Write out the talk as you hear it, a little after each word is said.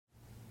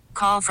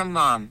Call from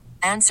mom.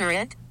 Answer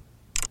it.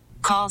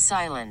 Call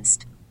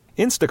silenced.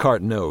 Instacart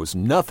knows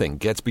nothing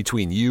gets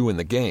between you and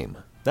the game.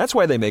 That's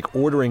why they make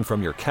ordering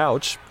from your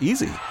couch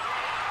easy.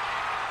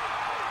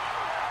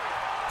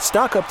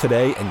 Stock up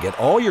today and get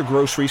all your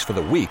groceries for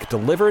the week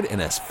delivered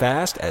in as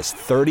fast as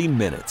 30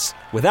 minutes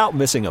without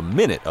missing a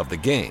minute of the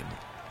game.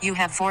 You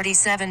have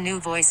 47 new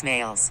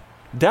voicemails.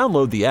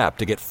 Download the app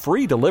to get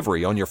free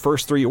delivery on your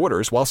first 3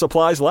 orders while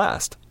supplies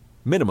last.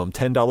 Minimum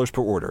 $10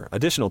 per order.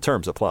 Additional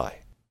terms apply.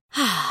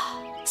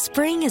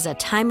 Spring is a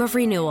time of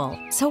renewal,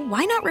 so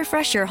why not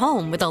refresh your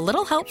home with a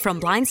little help from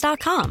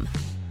Blinds.com?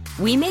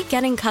 We make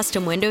getting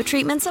custom window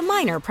treatments a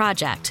minor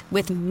project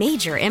with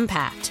major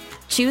impact.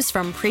 Choose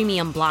from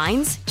premium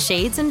blinds,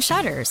 shades, and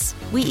shutters.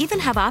 We even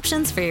have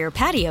options for your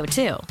patio,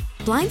 too.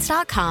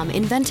 Blinds.com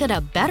invented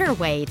a better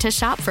way to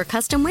shop for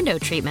custom window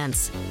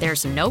treatments.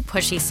 There's no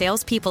pushy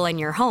salespeople in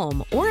your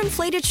home or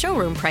inflated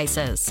showroom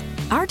prices.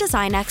 Our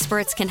design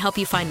experts can help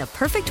you find the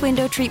perfect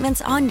window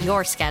treatments on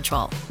your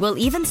schedule. We'll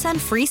even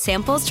send free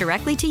samples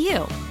directly to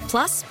you.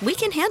 Plus, we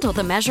can handle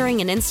the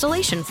measuring and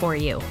installation for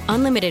you.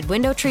 Unlimited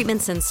window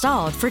treatments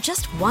installed for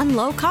just one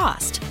low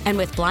cost. And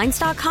with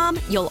Blinds.com,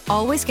 you'll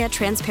always get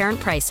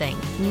transparent pricing.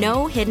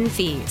 No hidden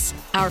fees.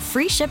 Our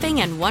free shipping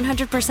and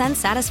 100%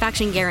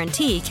 satisfaction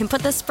guarantee can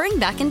put the spring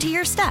back into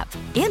your step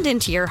and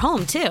into your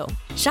home, too.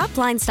 Shop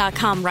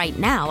Blinds.com right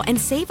now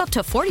and save up to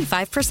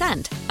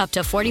 45%. Up to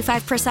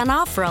 45%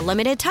 off for a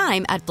limited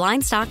time at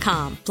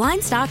Blinds.com.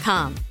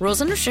 Blinds.com. Rules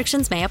and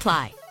restrictions may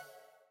apply.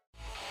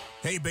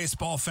 Hey,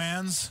 baseball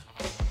fans.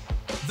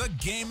 The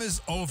game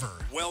is over.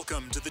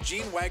 Welcome to the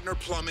Gene Wagner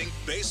Plumbing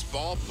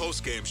Baseball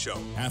Postgame Show.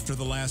 After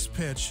the last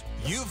pitch,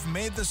 you've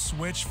made the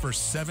switch for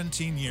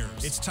 17 years.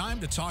 It's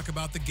time to talk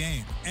about the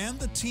game and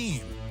the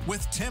team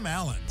with Tim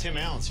Allen. Tim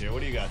Allen's here.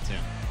 What do you got,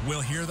 Tim? We'll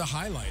hear the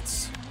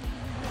highlights.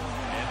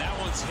 And that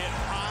one's hit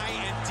high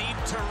and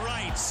deep to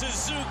right.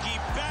 Suzuki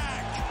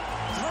back.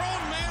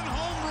 Thrown man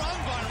home run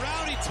by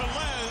Rowdy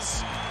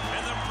Tellez.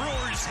 And the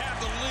Brewers have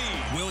the lead.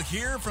 We'll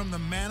hear from the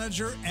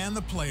manager and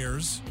the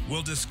players.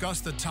 We'll discuss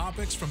the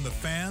topics from the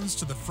fans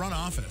to the front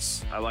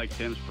office. I like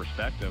Tim's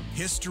perspective.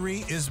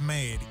 History is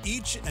made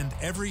each and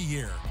every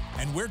year,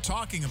 and we're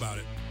talking about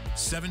it.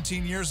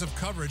 17 years of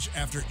coverage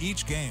after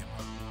each game.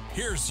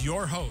 Here's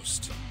your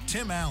host,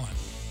 Tim Allen.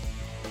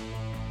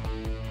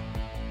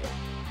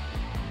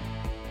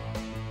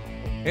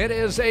 It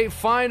is a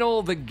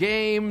final. The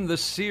game, the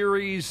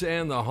series,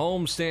 and the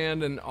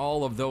homestand, and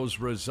all of those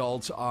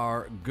results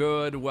are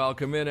good.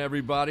 Welcome in,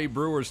 everybody.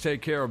 Brewers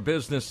take care of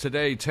business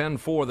today,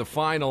 10-4 the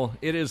final.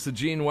 It is the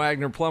Gene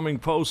Wagner Plumbing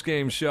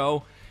postgame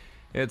show.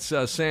 It's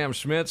Sam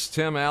Schmitz,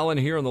 Tim Allen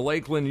here in the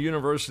Lakeland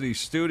University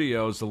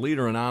studios, the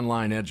leader in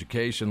online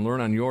education.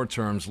 Learn on your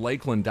terms,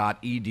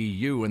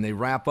 lakeland.edu, and they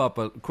wrap up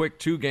a quick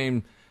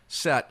 2-game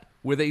set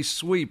with a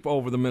sweep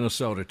over the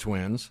Minnesota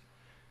Twins.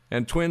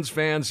 And Twins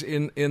fans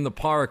in the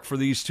park for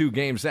these 2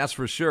 games, that's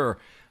for sure.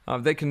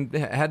 They can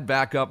head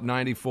back up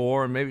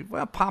 94 and maybe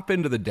pop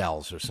into the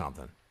Dells or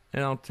something.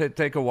 You know,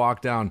 take a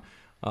walk down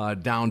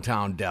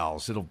downtown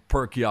Dells. It'll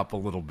perk you up a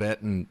little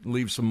bit and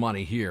leave some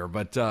money here.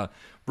 But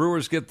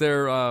Brewers get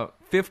their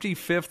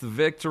 55th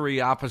victory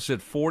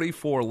opposite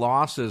 44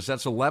 losses.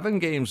 That's 11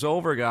 games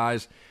over,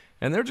 guys.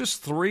 And they're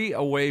just 3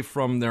 away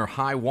from their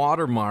high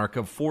water mark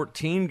of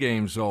 14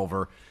 games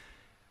over.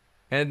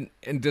 And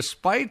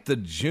despite the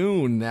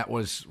June, that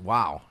was,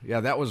 wow, yeah,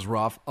 that was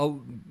rough.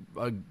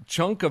 A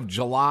chunk of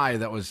July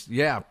that was,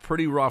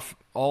 pretty rough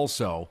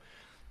also.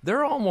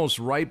 They're almost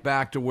right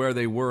back to where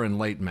they were in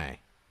late May.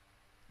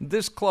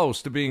 This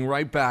close to being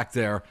right back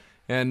there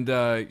and,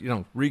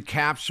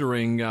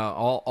 recapturing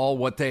all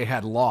what they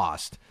had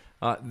lost.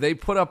 They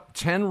put up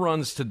 10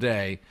 runs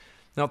today.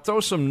 Now, throw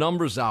some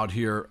numbers out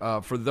here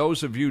for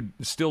those of you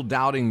still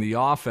doubting the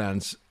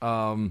offense.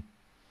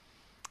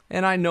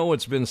 And I know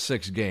it's been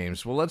 6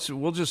 games. Well,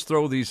 we'll just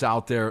throw these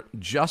out there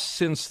just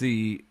since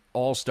the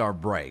All-Star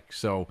break.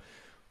 So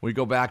we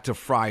go back to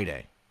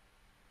Friday.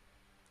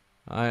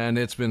 And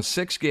it's been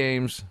 6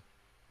 games.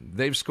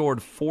 They've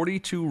scored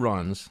 42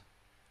 runs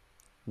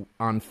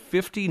on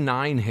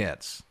 59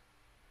 hits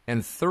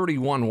and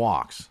 31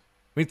 walks.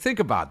 I mean, think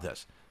about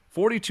this.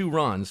 42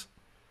 runs,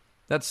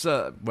 that's,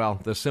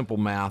 the simple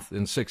math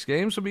in 6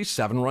 games would be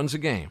 7 runs a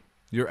game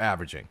you're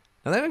averaging.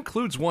 Now, that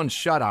includes 1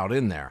 shutout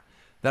in there.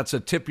 That's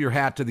a tip your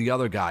hat to the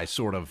other guy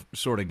sort of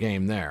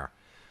game there.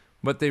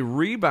 But they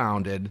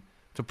rebounded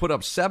to put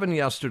up 7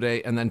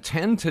 yesterday and then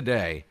 10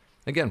 today.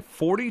 Again,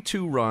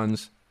 42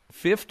 runs,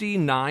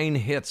 59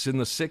 hits in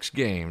the 6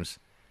 games,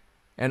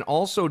 and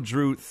also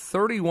drew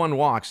 31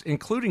 walks,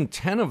 including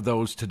 10 of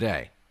those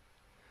today.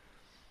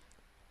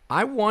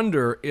 I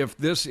wonder if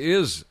this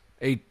is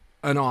an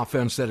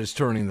offense that is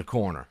turning the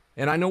corner.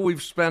 And I know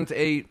we've spent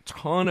a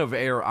ton of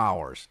air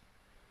hours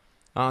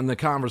on the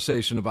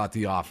conversation about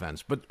the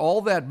offense. But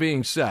all that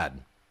being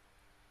said,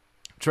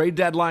 trade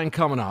deadline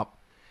coming up,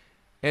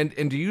 and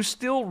do you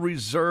still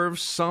reserve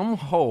some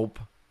hope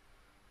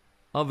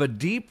of a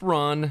deep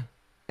run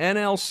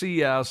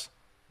NLCS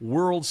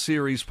World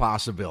Series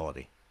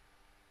possibility?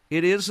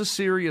 It is a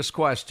serious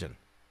question.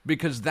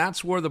 because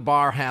that's where the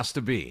bar has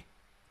to be.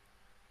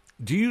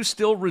 Do you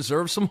still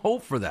reserve some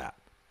hope for that?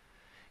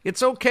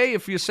 It's okay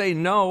if you say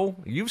no.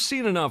 You've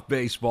seen enough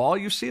baseball.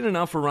 You've seen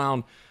enough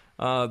around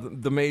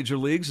the major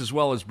leagues as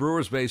well as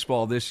Brewers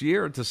baseball this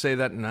year to say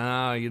that,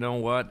 nah, you know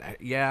what?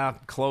 Yeah,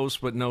 close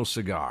but no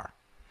cigar.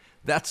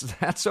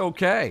 That's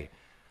okay.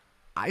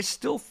 I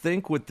still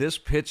think with this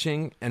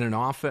pitching and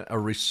a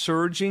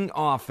resurging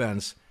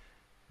offense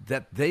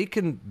that they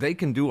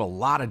can do a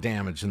lot of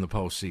damage in the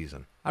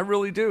postseason. I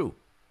really do.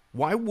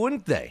 Why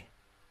wouldn't they?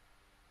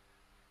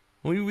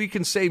 We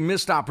can say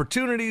missed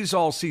opportunities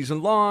all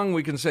season long.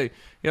 We can say,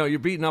 you're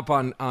beating up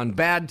on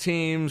bad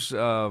teams,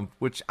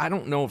 which I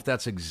don't know if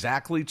that's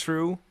exactly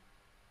true.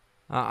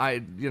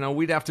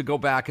 We'd have to go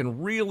back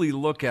and really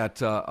look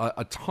at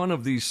a ton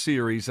of these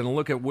series and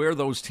look at where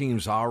those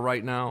teams are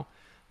right now.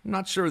 I'm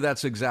not sure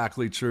that's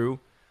exactly true.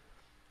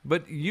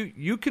 But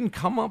you can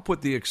come up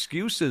with the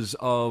excuses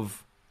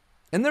of,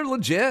 and they're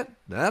legit,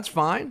 that's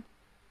fine.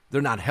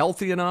 They're not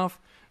healthy enough.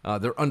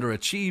 They're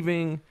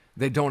underachieving.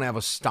 They don't have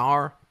a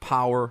star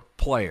power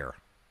player.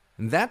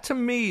 And that, to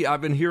me, I've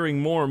been hearing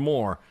more and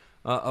more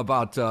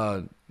about,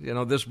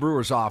 this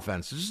Brewers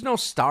offense. There's no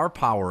star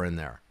power in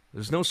there.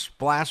 There's no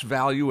splash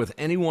value with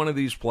any one of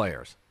these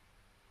players.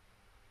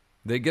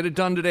 They get it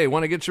done today.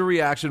 Want to get your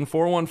reaction,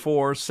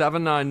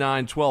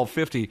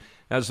 414-799-1250,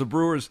 as the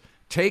Brewers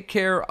take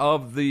care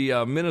of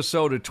the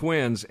Minnesota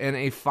Twins and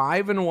a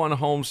 5-1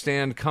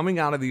 homestand coming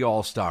out of the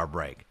All-Star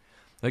break.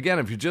 Again,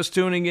 if you're just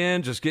tuning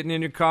in, just getting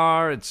in your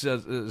car, it's a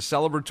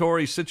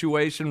celebratory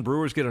situation.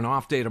 Brewers get an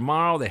off day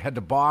tomorrow. They head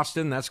to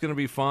Boston. That's going to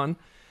be fun.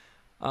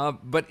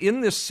 But in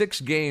this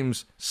 6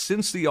 games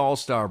since the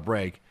All-Star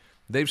break,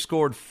 they've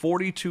scored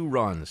 42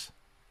 runs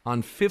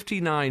on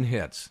 59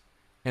 hits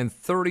and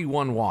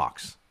 31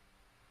 walks.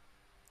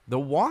 The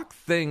walk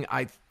thing,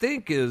 I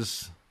think,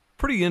 is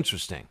pretty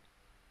interesting.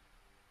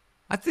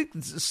 I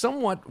think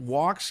somewhat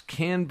walks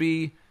can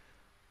be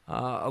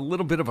a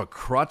little bit of a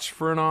crutch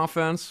for an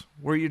offense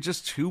where you're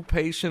just too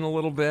patient a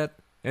little bit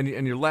and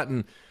you're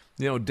letting,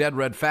 dead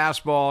red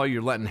fastball,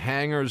 you're letting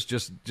hangers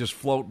just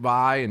float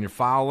by and you're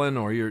fouling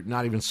or you're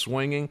not even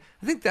swinging.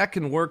 I think that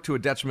can work to a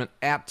detriment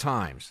at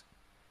times.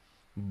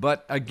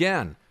 But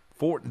again,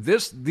 for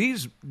these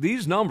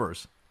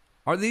numbers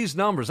are these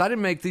numbers. I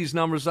didn't make these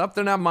numbers up.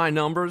 They're not my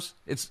numbers.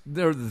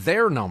 They're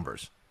their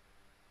numbers.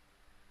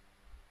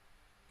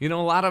 A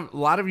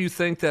lot of you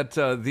think that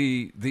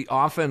the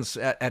offense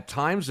at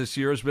times this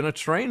year has been a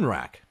train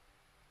wreck.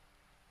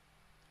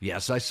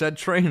 Yes, I said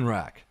train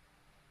wreck.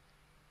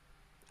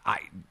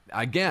 I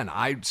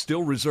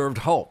still reserved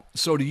hope.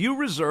 So do you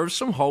reserve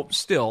some hope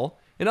still?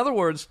 In other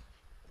words,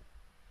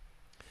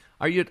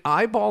 are you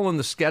eyeballing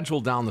the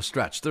schedule down the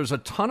stretch? There's a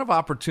ton of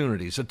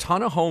opportunities, a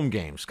ton of home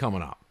games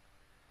coming up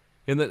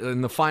in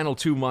the final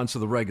 2 months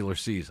of the regular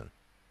season.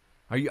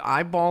 Are you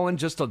eyeballing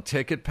just a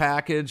ticket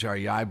package? Are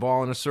you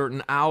eyeballing a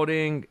certain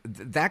outing?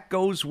 That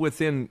goes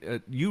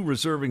within you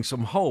reserving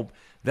some hope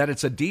that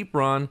it's a deep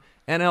run,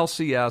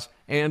 NLCS,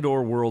 and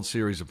or World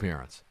Series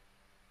appearance.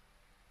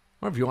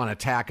 Or if you want to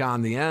tack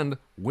on the end,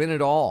 win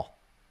it all.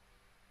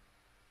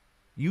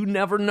 You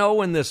never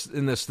know in this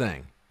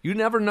thing. You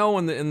never know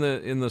in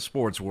the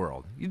sports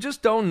world. You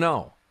just don't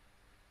know.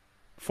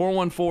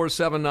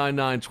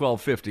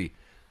 414-799-1250.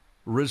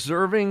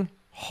 Reserving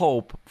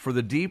hope for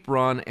the deep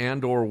run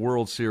and or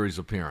World Series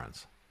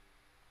appearance.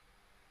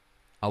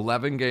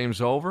 11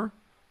 games over.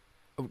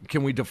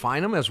 Can we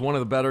define them as one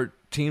of the better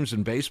teams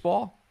in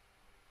baseball?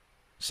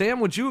 Sam,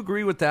 would you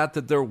agree with that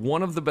they're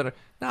one of the better?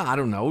 No, I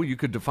don't know. You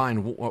could define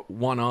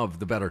one of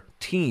the better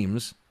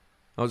teams.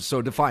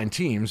 So define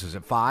teams. Is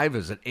it 5?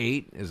 Is it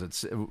 8? Is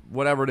it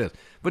whatever it is?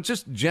 But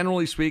just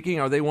generally speaking,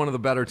 are they one of the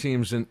better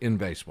teams in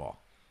baseball?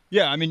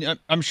 Yeah, I mean,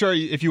 I'm sure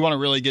if you want to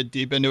really get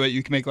deep into it,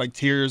 you can make like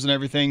tiers and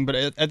everything. But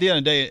at the end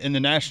of the day, in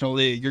the National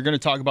League, you're going to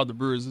talk about the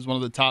Brewers as one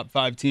of the top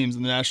 5 teams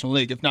in the National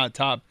League, if not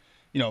top,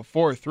 4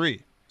 or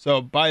 3.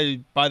 So by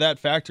that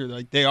factor,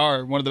 like they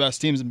are one of the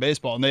best teams in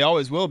baseball, and they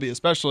always will be,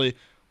 especially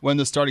when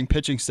the starting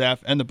pitching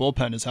staff and the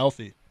bullpen is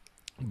healthy.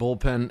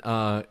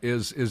 Bullpen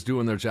is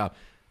doing their job.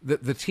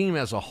 The team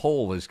as a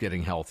whole is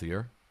getting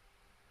healthier.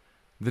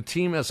 The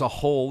team as a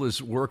whole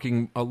is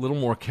working a little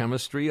more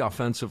chemistry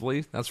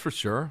offensively, that's for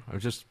sure. I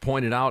just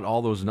pointed out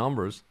all those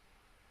numbers.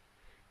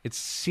 It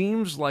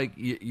seems like,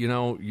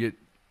 you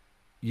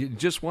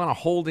just want a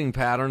holding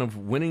pattern of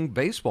winning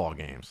baseball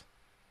games,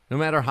 no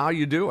matter how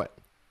you do it.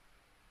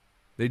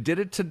 They did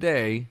it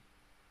today,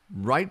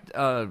 right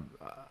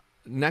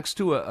next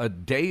to a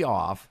day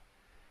off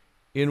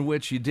in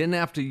which you didn't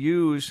have to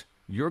use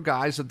your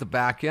guys at the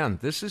back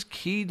end. This is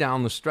key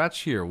down the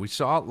stretch here. We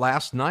saw it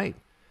last night.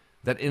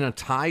 That in a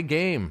tie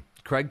game,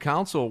 Craig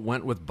Counsell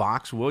went with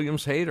Box,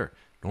 Williams, Hader.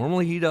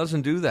 Normally he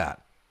doesn't do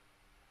that.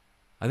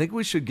 I think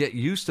we should get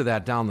used to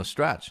that down the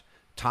stretch.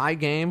 Tie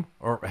game,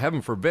 or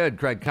heaven forbid,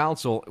 Craig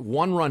Counsell,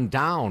 1 run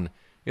down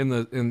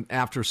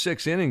after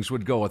 6 innings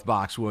would go with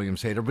Box,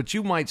 Williams, Hader. But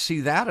you might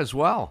see that as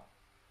well.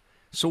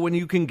 So when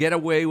you can get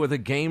away with a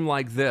game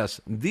like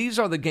this, these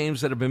are the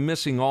games that have been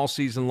missing all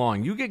season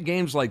long. You get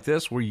games like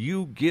this where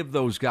you give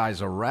those guys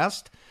a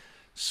rest,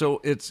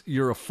 so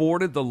you're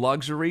afforded the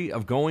luxury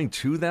of going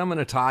to them in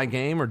a tie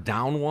game or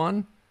down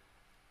one.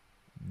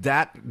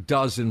 That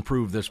does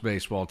improve this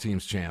baseball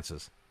team's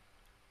chances.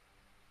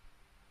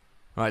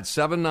 All right,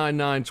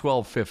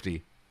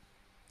 799-1250.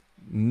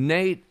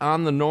 Nate,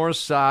 on the north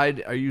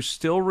side, are you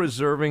still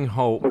reserving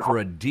hope for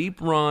a deep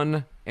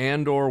run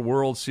and or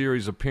World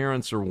Series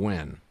appearance or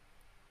win?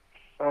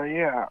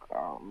 Yeah.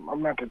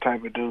 I'm not the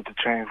type of dude to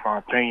change my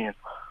opinion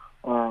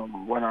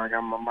when I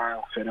got my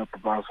mind set up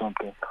about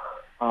something.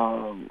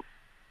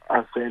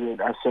 I said it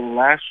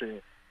last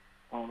year.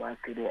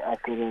 After the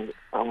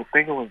I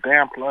think it was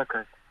Dan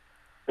Plucker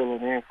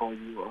filling in for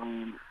you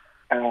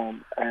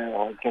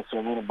against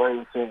Atlanta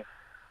Braves. Said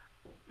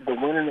the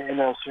winning the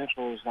NL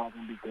Central is not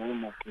going to be good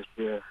enough this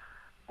year.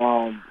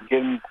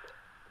 Winning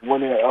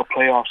a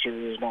playoff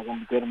series is not going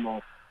to be good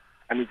enough.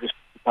 I need to see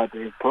the type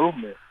of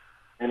improvement,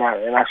 and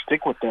I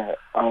stick with that.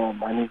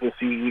 I need to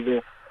see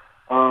either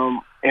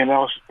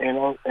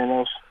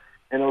NLCS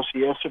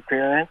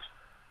appearance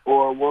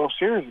or World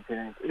Series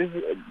appearance.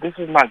 This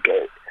is not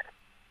good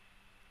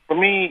for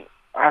me.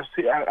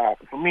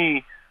 For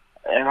me,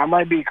 and I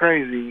might be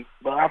crazy,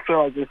 but I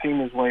feel like this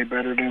team is way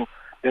better than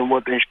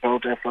what they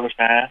showed that first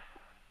half.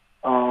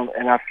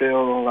 And I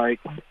feel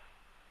like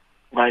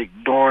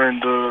during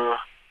the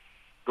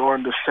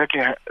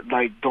second,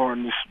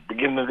 during this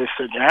beginning of this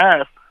second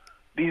half,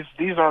 these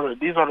are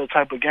the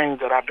type of games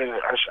that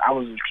I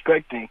was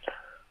expecting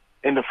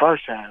in the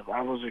first half.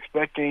 I was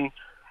expecting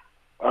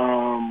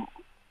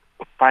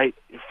fight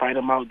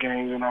them out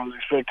games, and I was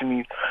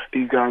expecting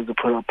these guys to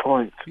put up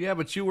points. Yeah,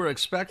 but you were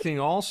expecting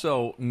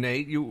also,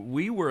 Nate,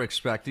 we were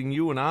expecting,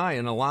 you and I,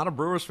 and a lot of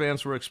Brewers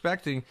fans were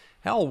expecting,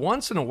 hell,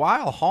 once in a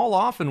while, haul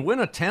off and win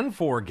a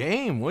 10-4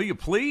 game, will you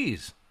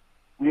please?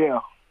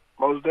 Yeah,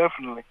 most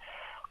definitely.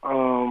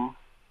 So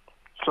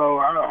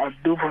I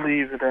do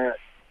believe that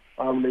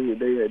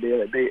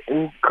they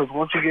because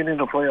once you get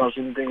into playoffs,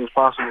 anything is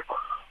possible.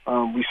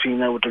 We've seen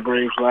that with the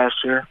Braves last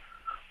year.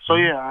 So,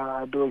 yeah,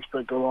 I do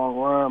expect a long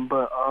run.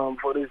 But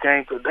for this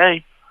game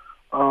today,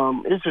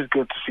 it's just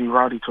good to see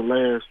Rowdy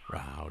Tellez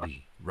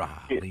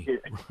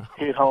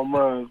hit home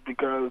runs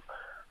because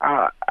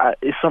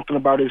it's something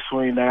about his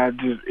swing that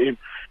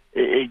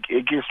it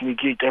gets me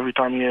geeked every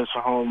time he hits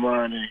a home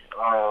run.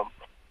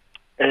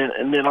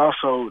 And then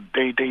also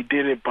they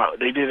did it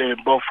in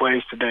both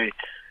ways today.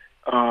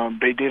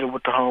 They did it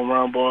with the home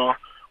run ball,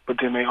 but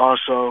then they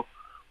also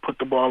put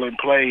the ball in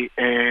play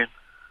and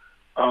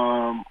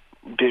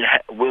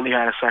Willie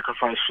had a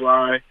sacrifice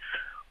fly,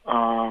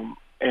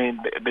 and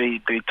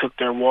they took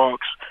their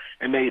walks,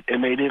 and they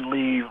didn't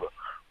leave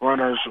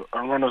runners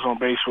on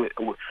base with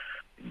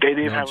they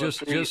didn't have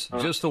just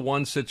the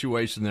one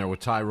situation there with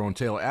Tyrone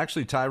Taylor.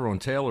 Actually, Tyrone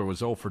Taylor was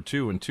 0 for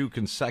 2 in 2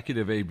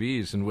 consecutive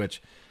ABs in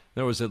which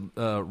there was a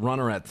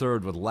runner at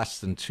third with less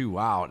than 2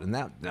 out, and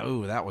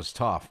that was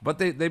tough. But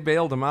they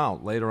bailed him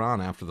out later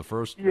on after the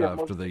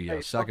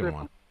second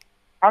one.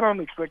 I don't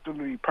expect them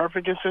to be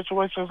perfect in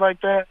situations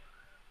like that,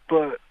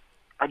 but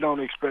I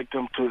don't expect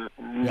them to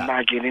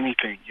not get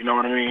anything. You know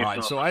what I mean? All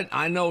right, so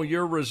I know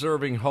you're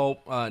reserving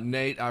hope,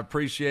 Nate. I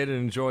appreciate it.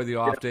 Enjoy the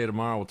off day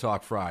tomorrow. We'll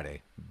talk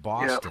Friday.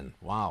 Boston. Yep.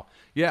 Wow.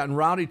 Yeah, and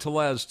Rowdy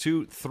Tellez,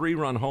 2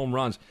 3-run home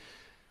runs.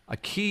 A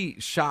key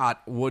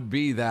shot would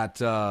be that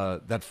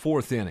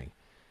fourth inning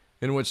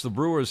in which the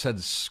Brewers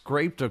had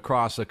scraped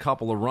across a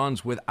couple of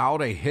runs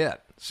without a hit.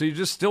 So you're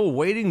just still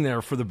waiting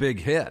there for the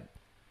big hit.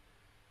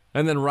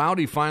 And then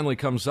Rowdy finally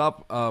comes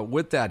up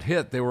with that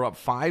hit. They were up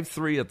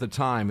 5-3 at the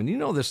time. And you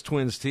know this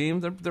Twins team,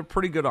 they're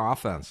pretty good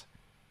offense.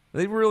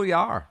 They really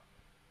are.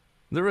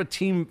 They're a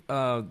team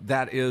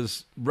that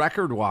is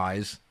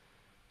record-wise,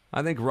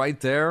 I think right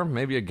there,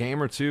 maybe a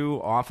game or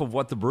two off of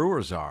what the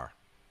Brewers are.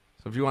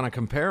 So if you want to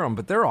compare them,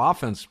 but their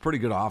offense is pretty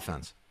good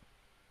offense.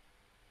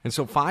 And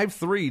so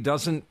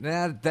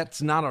 5-3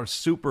 that's not a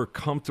super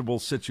comfortable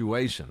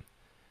situation.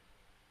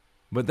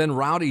 But then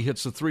Rowdy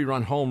hits a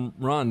 3-run home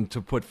run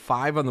to put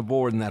 5 on the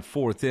board in that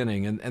fourth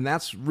inning, and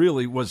that's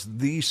really was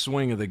the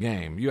swing of the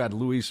game. You had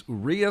Luis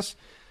Urias,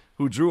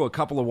 who drew a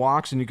couple of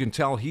walks, and you can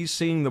tell he's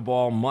seeing the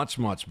ball much,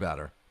 much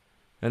better.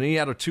 And he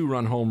had a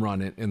 2-run home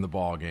run in the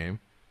ball game.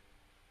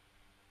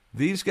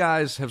 These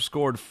guys have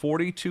scored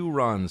 42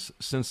 runs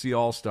since the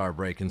All-Star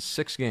break in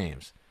 6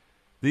 games.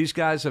 These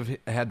guys have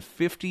had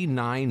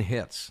 59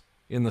 hits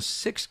in the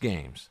 6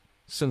 games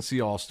since the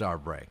All-Star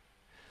break.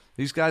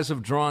 These guys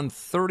have drawn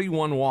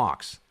 31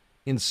 walks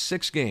in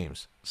 6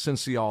 games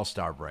since the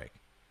All-Star break.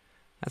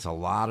 That's a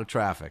lot of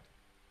traffic.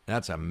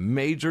 That's a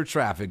major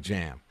traffic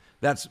jam.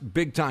 That's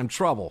big-time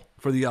trouble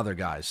for the other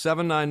guys.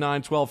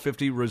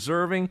 799-1250,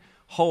 reserving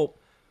hope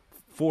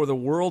for the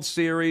World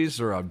Series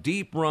or a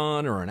deep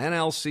run or an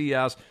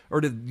NLCS,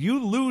 or did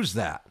you lose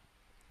that?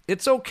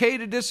 It's okay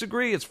to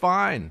disagree. It's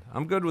fine.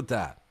 I'm good with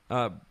that.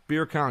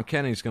 Beer Count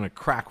Kenny's going to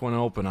crack one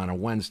open on a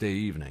Wednesday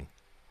evening.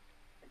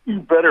 You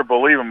better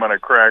believe I'm going to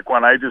crack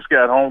one. I just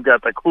got home,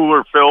 got the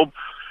cooler filled,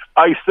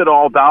 iced it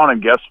all down,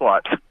 and guess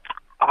what?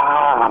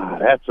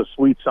 That's a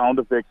sweet sound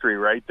of victory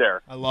right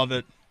there. I love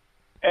it.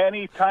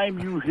 Anytime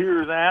you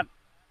hear that,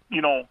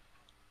 you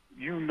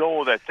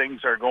know that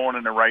things are going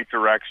in the right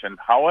direction.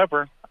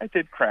 However, I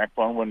did crack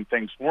one when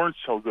things weren't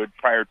so good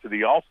prior to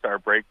the All-Star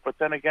break, but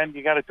then again,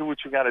 you got to do what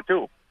you got to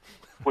do.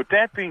 With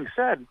that being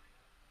said,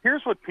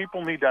 here's what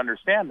people need to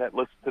understand that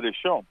listen to this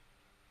show.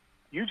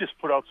 You just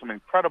put out some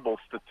incredible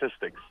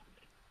statistics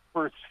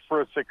for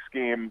a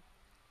six-game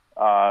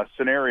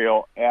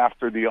scenario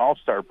after the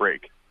All-Star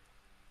break.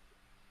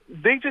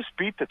 They just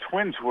beat the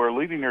Twins, who are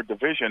leading their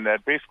division,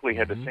 that basically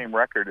had the same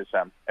record as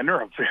them, and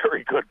they're a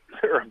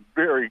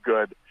very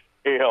good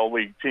AL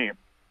League team.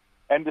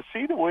 And to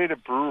see the way the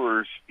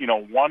Brewers,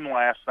 won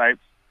last night,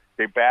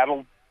 they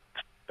battled,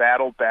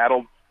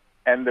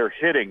 and they're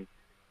hitting.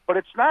 But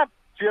it's not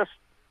just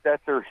that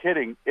they're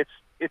hitting; it's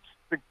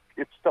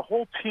the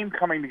whole team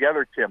coming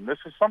together, Tim. This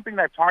is something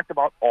I've talked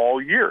about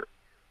all year.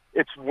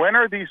 It's when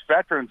are these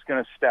veterans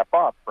going to step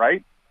up,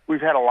 right?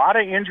 We've had a lot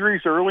of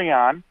injuries early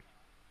on,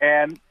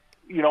 and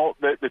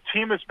the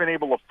team has been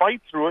able to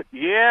fight through it.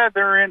 Yeah,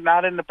 they're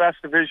not in the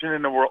best division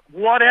in the world.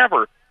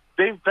 Whatever.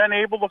 They've been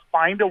able to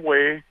find a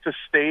way to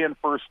stay in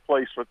first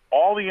place with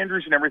all the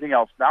injuries and everything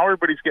else. Now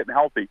everybody's getting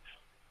healthy.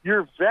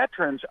 Your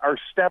veterans are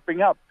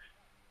stepping up.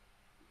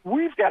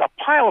 We've got a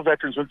pile of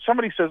veterans. When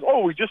somebody says,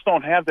 we just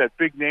don't have that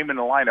big name in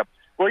the lineup.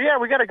 Well, yeah,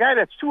 we got a guy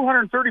that's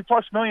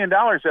 $230+ million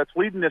that's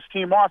leading this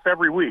team off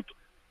every week.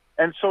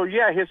 And so,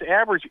 yeah, his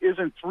average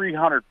isn't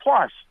 300+.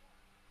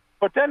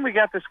 But then we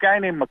got this guy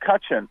named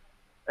McCutcheon,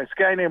 this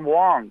guy named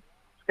Wong,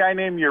 this guy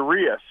named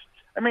Urias.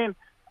 I mean,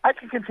 I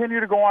can continue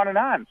to go on and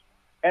on.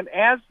 And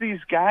as these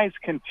guys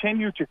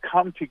continue to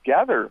come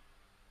together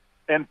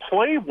and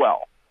play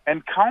well,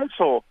 and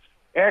Counsell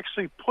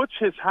actually puts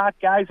his hot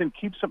guys and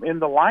keeps them in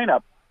the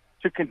lineup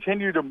to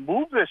continue to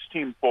move this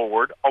team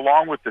forward,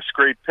 along with this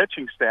great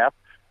pitching staff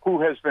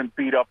who has been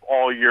beat up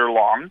all year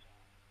long,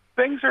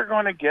 things are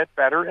going to get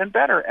better and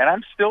better. And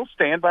I'm still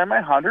staying by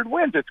my 100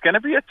 wins. It's going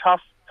to be a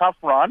tough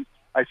run.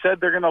 I said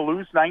they're going to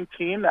lose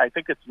 19. I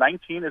think it's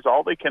 19 is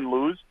all they can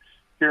lose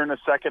here in the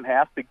second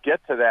half to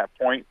get to that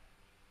point.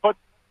 But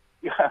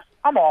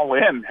I'm all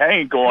in. I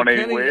ain't going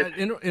anywhere.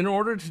 In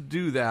order to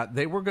do that,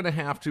 they were going to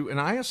have to, and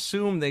I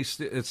assume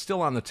it's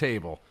still on the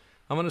table.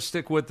 I'm going to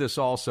stick with this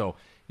also.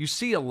 You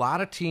see a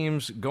lot of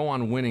teams go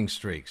on winning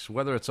streaks,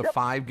 whether it's a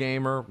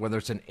 5-gamer, whether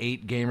it's an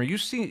 8-gamer.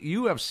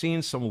 You have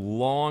seen some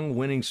long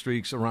winning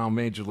streaks around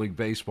Major League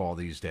Baseball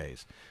these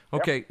days.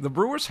 Okay, the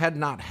Brewers had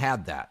not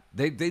had that.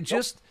 They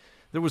just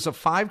there was a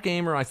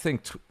 5-gamer, I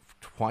think,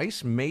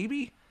 twice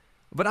maybe.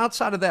 But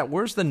outside of that,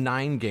 where's the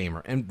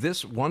 9-gamer? And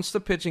this, once the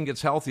pitching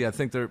gets healthy, I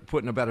think they're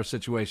put in a better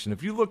situation.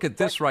 If you look at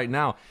this right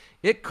now,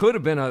 it could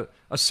have been a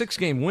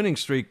 6-game winning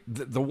streak.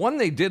 The one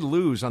they did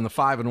lose on the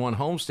 5-1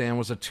 homestand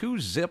was a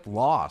 2-zip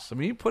loss. I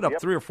mean, you put up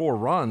 3 or 4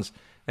 runs,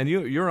 and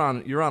you're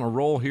on a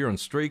roll here and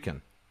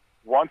streaking.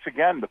 Once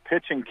again, the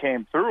pitching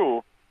came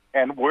through,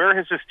 and where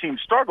has this team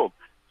struggled?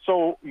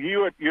 So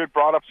you had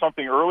brought up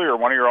something earlier.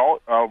 One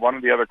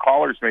of the other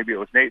callers, maybe it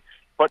was Nate,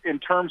 but in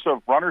terms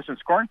of runners in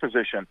scoring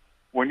position.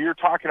 When you're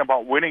talking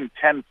about winning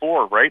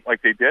 10-4, right,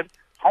 like they did,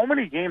 how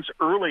many games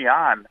early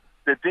on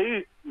did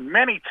they,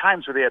 many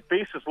times where they had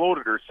bases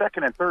loaded or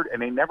second and third,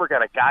 and they never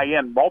got a guy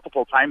in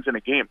multiple times in a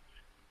game?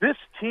 This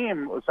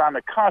team was on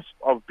the cusp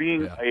of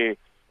being a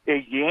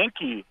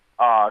Yankee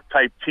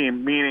type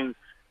team, meaning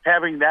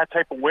having that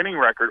type of winning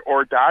record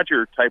or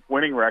Dodger type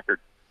winning record.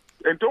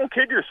 And don't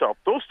kid yourself,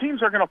 those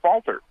teams are going to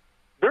falter.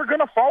 They're going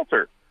to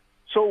falter.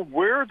 So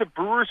where the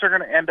Brewers are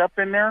going to end up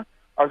in there,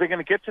 are they going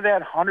to get to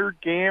that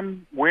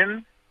 100-game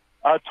win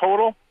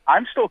total?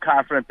 I'm still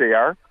confident they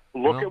are.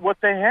 Look at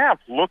what they have.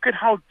 Look at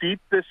how deep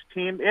this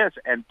team is.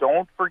 And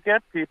don't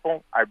forget,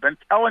 people, I've been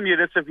telling you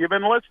this if you've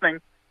been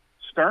listening,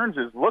 Stearns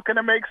is looking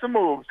to make some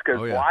moves.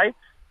 Because why?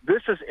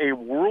 This is a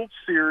World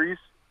Series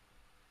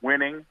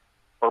winning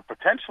or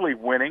potentially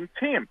winning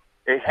team.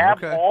 They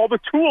have all the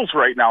tools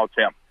right now,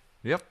 Tim.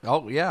 Yep.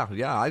 Oh, yeah.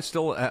 I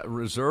still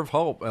reserve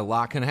hope. A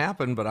lot can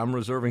happen, but I'm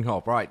reserving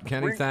hope. All right,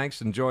 Kenny,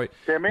 thanks. Enjoy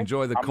the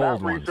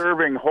cold ones. I'm not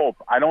reserving hope.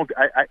 I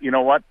you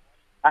know what?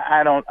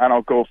 I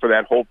don't go for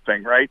that hope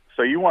thing, right?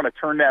 So you want to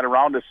turn that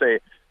around to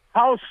say,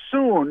 how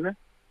soon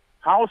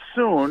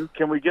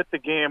can we get the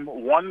game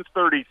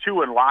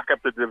 132 and lock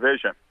up the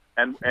division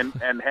and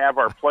have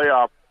our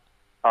playoff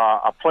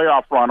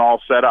run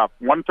all set up?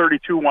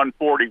 132,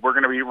 140. We're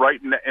going to be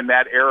right in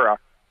that era.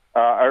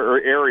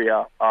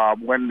 Area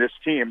when this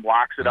team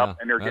locks it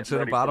up and they're getting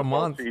ready for the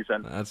full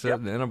season. That's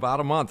it in about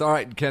a month. All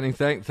right, Kenny,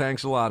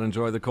 thanks a lot.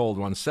 Enjoy the cold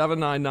one.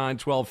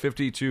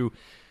 799-1252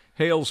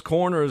 Hale's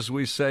Corners.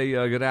 We say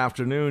good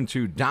afternoon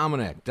to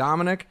Dominic.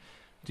 Dominic,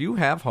 do you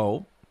have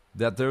hope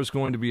that there's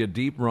going to be a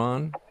deep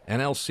run,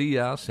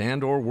 NLCS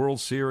and or World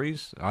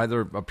Series,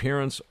 either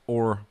appearance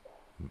or,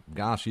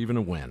 even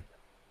a win?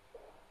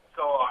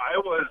 So I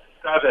was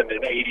 7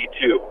 in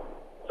 82.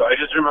 So I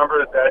just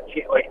remember that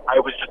team, I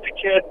was just a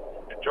kid,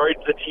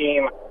 enjoyed the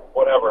team,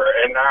 whatever.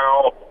 And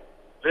now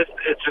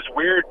it's just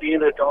weird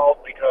being an adult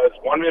because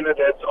 1 minute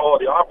it's,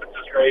 the offense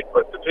is great,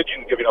 but the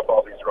pitching's giving up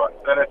all these runs.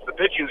 Then it's the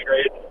pitching's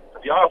great, the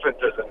the offense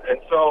isn't. And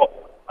so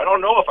I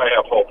don't know if I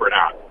have hope or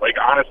not. Like,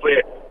 honestly,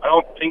 I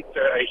don't think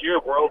that I hear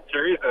World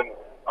Series, and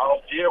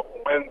I'll see it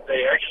when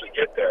they actually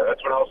get there.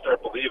 That's when I'll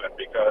start believing,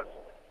 because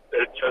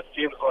it just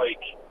seems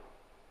like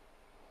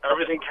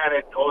everything kind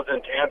of goes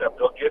in tandem.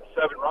 They'll get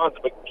 7 runs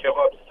but give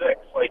up 6.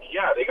 Like,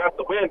 yeah, they got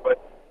the win, but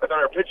I thought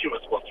our pitching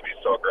was supposed to be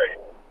so great.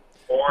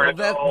 Or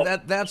well,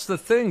 that's the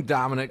thing,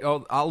 Dominic.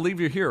 Oh, I'll leave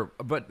you here,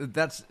 but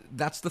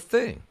that's the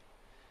thing.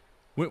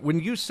 When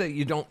you say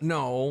you don't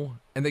know,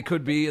 and they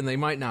could be and they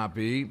might not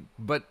be,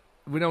 but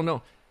we don't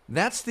know,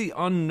 that's the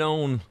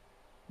unknown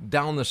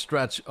down the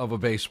stretch of a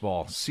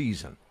baseball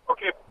season.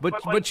 Okay,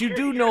 but you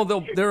do know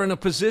they're in a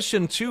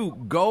position to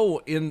go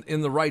in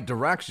the right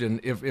direction.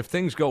 If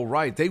things go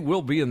right, they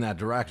will be in that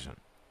direction.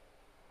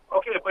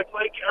 Okay, but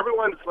like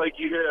everyone's like,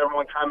 you hear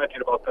everyone commenting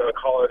about the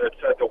caller that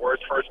said the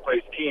worst first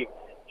place team.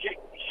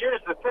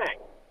 Here's the thing: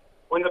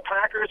 when the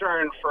Packers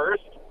are in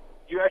first,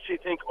 you actually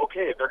think,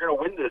 okay, they're going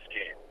to win this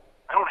game.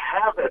 I don't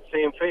have that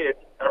same faith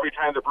every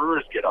time the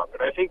Brewers get up,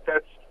 and I think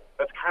that's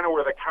kind of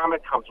where the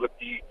comment comes with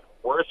the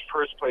worst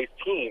first place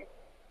team.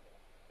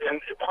 And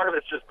part of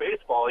it's just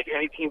baseball. Like,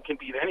 any team can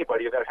beat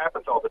anybody. That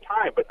happens all the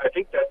time. But I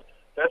think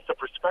that's the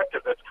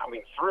perspective that's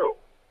coming through.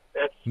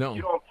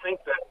 You don't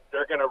think that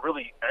they're going to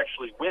really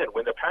actually win.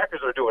 When the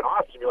Packers are doing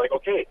awesome, you're like,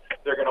 okay,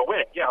 they're going to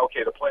win. Yeah,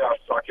 okay, the playoffs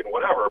suck and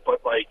whatever.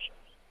 But, like,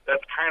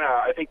 that's kind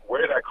of, I think,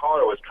 where that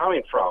caller was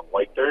coming from.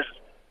 Like, there's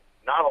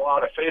not a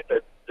lot of faith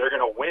that they're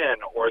going to win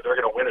or they're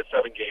going to win a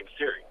 7-game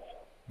series.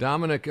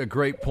 Dominic, a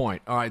great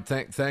point. All right,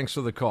 thanks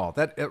for the call.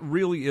 It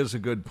really is a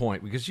good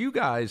point, because you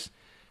guys,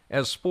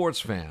 as sports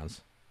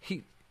fans,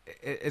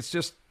 it's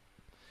just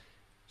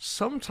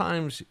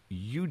sometimes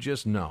you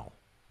just know,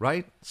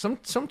 right?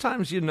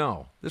 Sometimes you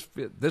know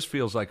this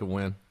feels like a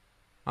win.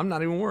 I'm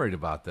not even worried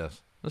about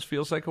this. This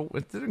feels like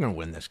they're going to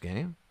win this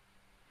game.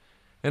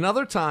 And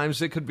other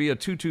times it could be a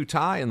 2-2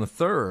 tie in the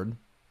third,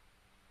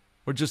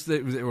 or just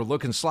they were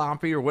looking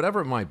sloppy or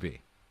whatever it might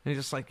be. And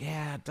you're just like,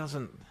 it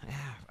doesn't,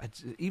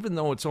 even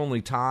though it's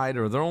only tied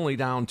or they're only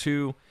down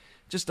 2, it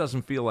just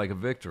doesn't feel like a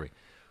victory.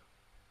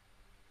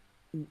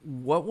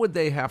 What would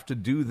they have to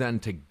do then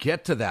to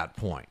get to that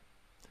point?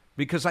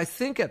 Because I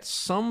think at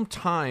some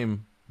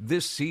time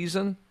this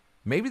season,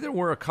 maybe there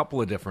were a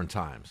couple of different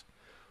times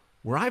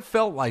where I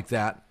felt like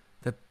that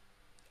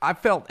I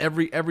felt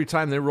every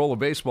time they roll a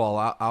baseball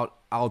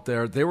out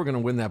there, they were going to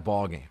win that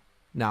ball game.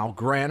 Now,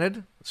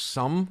 granted,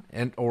 some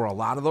or a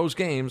lot of those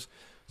games,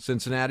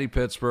 Cincinnati,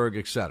 Pittsburgh,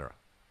 etc.,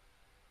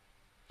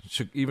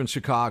 even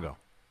Chicago.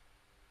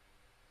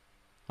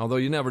 Although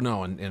you never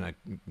know in a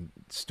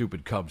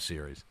stupid Cubs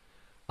series.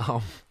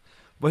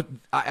 But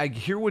I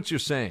hear what you're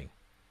saying.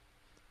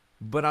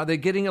 But are they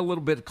getting a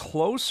little bit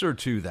closer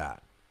to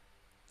that?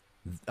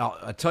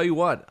 I'll tell you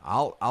what,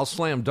 I'll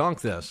slam dunk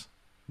this,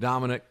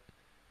 Dominic.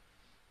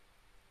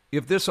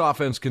 If this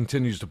offense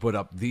continues to put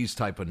up these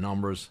type of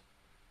numbers,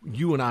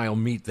 you and I will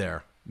meet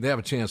there. They have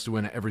a chance to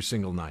win it every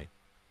single night.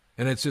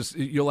 And it's just,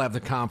 you'll have the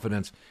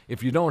confidence.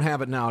 If you don't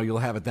have it now, you'll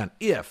have it then.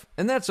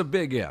 And that's a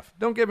big if.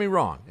 Don't get me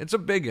wrong. It's a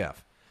big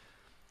if.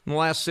 In the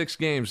last 6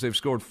 games, they've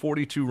scored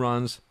 42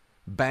 runs,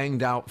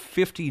 banged out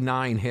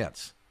 59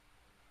 hits.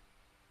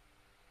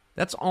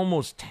 That's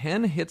almost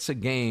 10 hits a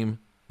game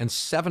and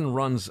 7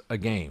 runs a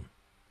game.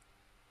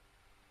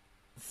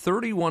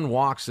 31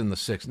 walks in the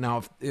 6.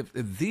 Now, if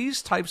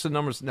these types of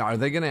numbers, now, are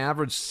they going to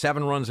average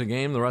 7 runs a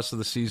game the rest of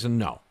the season?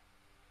 No.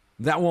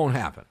 That won't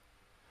happen.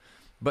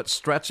 But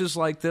stretches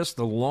like this,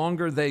 the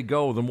longer they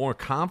go, the more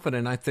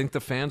confident I think the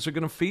fans are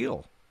going to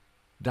feel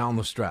down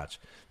the stretch.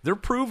 They're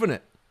proving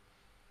it.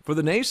 For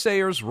the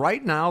naysayers,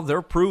 right now,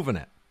 they're proving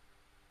it.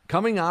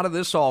 Coming out of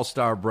this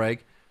All-Star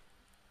break,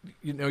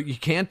 you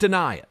can't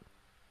deny it.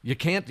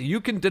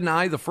 You can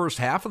deny the first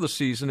half of the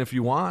season if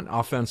you want,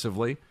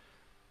 offensively.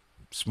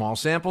 Small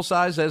sample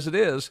size as it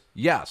is,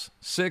 yes,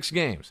 6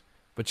 games.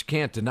 But you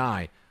can't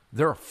deny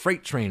they're a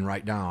freight train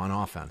right now on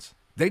offense.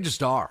 They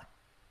just are.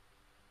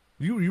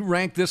 You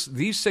rank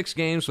these 6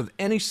 games with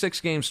any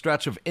 6-game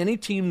stretch of any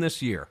team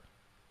this year.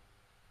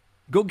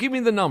 Go give me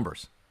the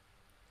numbers.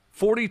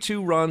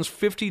 42 runs,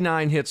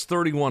 59 hits,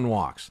 31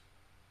 walks.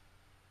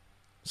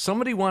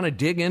 Somebody want to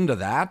dig into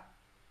that?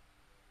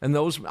 And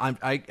those,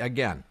 I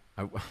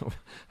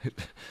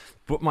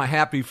put my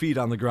happy feet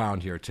on the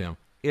ground here, Tim.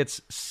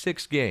 It's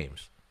 6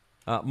 games.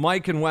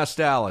 Mike in West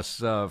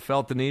Dallas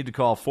felt the need to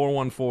call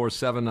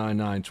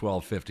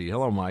 414-799-1250.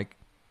 Hello, Mike.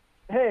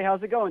 Hey,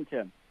 how's it going,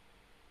 Tim?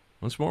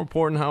 What's more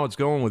important, how it's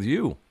going with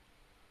you?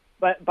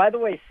 But by the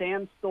way,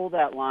 Sam stole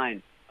that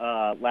line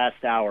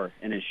last hour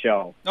in his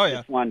show. Oh, yeah.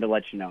 Just wanted to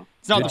let you know.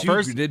 It's not the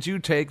first. Did you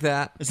take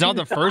that? It's not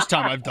the first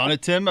time I've done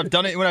it, Tim. I've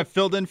done it when I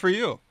filled in for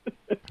you.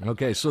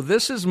 Okay, so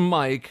this is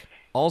Mike,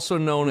 also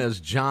known as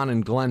John in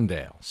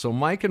Glendale. So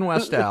Mike in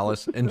West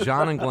Dallas and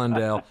John in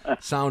Glendale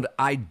sound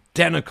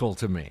identical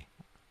to me.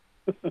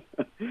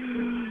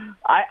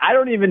 I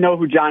don't even know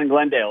who John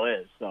Glendale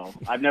is, so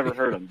I've never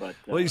heard him. But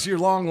well, he's your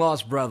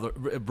long-lost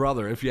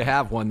brother. If you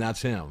have one,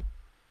 that's him.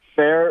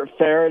 Fair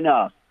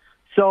enough.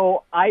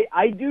 So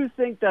I do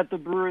think that the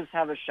Brewers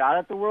have a shot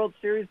at the World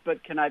Series,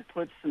 but can I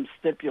put some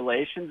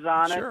stipulations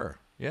on it? Sure,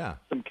 yeah.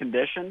 Some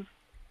conditions.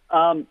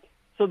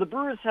 So the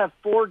Brewers have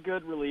 4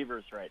 good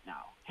relievers right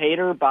now: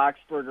 Hader,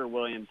 Boxberger,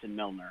 Williams, and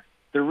Milner.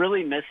 They're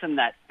really missing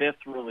that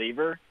 5th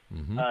reliever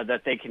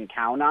that they can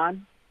count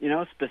on,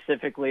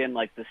 specifically in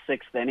like the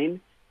 6th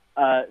inning.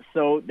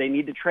 So they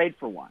need to trade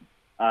for one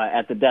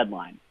at the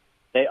deadline.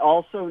 They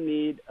also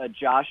need a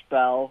Josh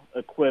Bell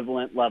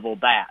equivalent level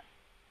bat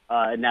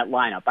in that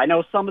lineup. I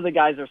know some of the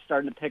guys are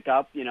starting to pick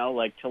up,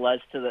 like Tellez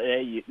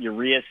today.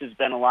 Urias has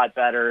been a lot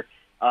better,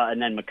 and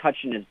then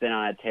McCutchen has been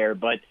on a tear.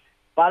 But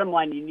bottom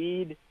line, you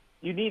need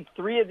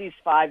 3 of these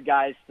 5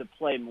 guys to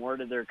play more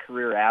to their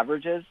career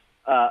averages.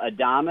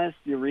 Adames,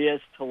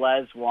 Urias,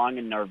 Tellez, Wong,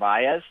 and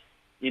Narvaez.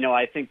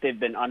 I think they've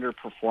been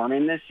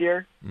underperforming this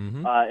year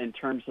in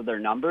terms of their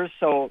numbers.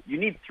 So you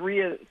need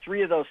three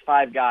of those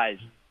 5 guys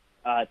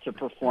to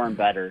perform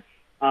better.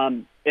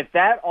 If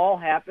that all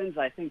happens,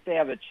 I think they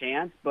have a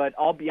chance. But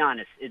I'll be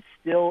honest, it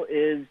still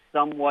is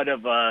somewhat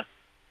of a,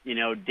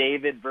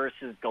 David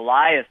versus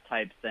Goliath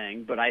type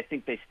thing. But I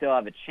think they still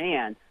have a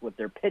chance with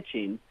their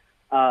pitching.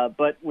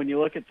 But when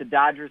you look at the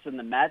Dodgers and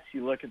the Mets,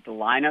 you look at the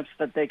lineups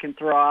that they can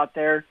throw out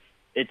there,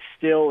 it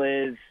still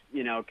is,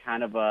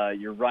 kind of a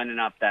you're running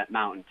up that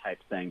mountain type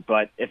thing.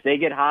 But if they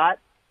get hot,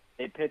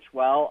 they pitch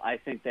well, I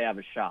think they have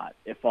a shot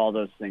if all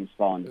those things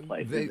fall into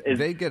place. Do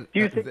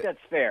you think that's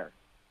fair?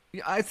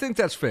 Yeah, I think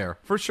that's fair,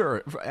 for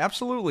sure.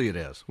 Absolutely it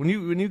is. When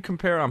you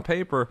compare on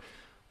paper,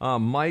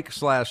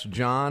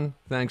 Mike/John,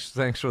 thanks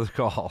for the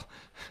call.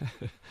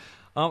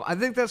 I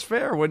think that's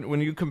fair.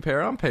 When you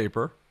compare on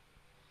paper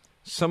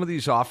some of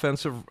these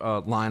offensive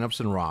lineups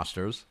and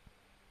rosters,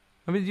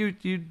 I mean, you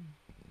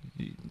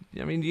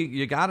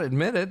got to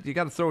admit it. You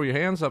got to throw your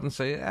hands up and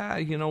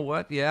say, you know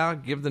what? Yeah,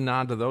 give the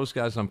nod to those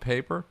guys on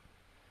paper.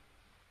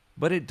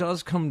 But it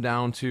does come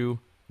down to,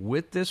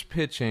 with this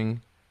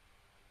pitching,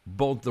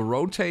 both the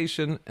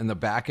rotation and the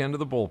back end of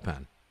the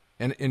bullpen.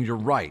 And you're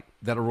right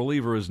that a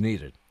reliever is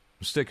needed.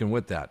 I'm sticking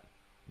with that,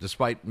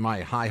 despite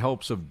my high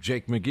hopes of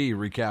Jake McGee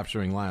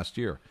recapturing last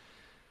year.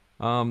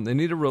 They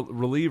need a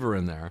reliever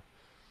in there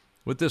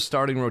with this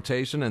starting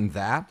rotation, and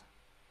that,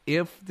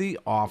 if the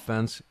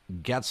offense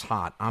gets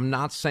hot, I'm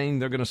not saying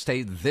they're going to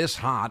stay this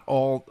hot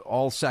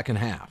all second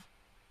half.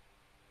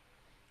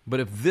 But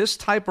if this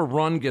type of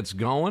run gets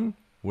going,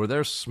 where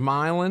they're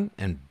smiling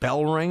and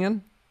bell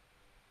ringing,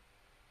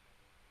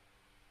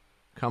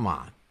 come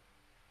on.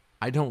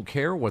 I don't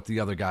care what the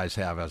other guys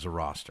have as a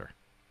roster.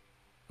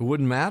 It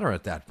wouldn't matter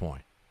at that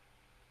point.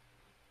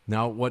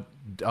 Now, what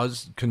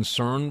does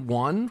concern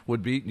one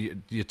would be,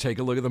 you take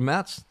a look at the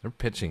Mets. Their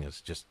pitching has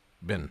just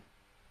been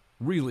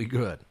really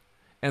good.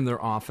 And their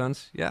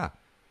offense, yeah.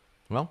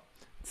 Well,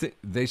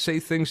 they say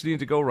things need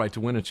to go right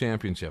to win a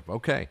championship.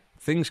 Okay,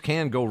 things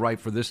can go right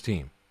for this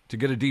team to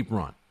get a deep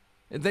run.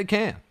 They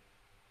can.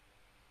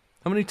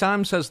 How many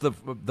times has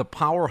the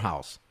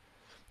powerhouse,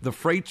 the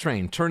freight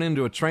train, turned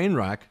into a train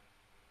wreck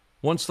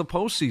once the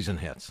postseason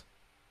hits?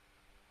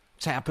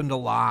 It's happened a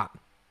lot.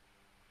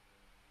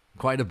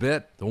 Quite a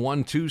bit. The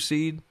 1-2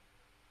 seed.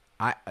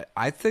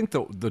 I think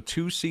the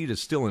 2 seed is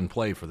still in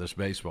play for this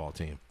baseball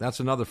team. That's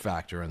another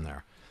factor in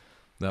there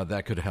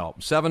that could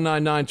help.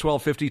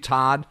 799-1250,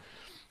 Todd.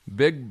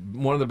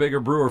 One of the bigger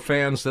Brewer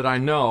fans that I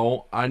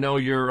know. I know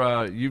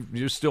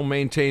you're still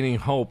maintaining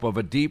hope of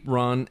a deep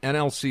run,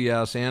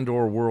 NLCS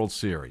and/or World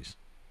Series.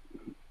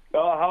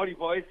 Oh, howdy,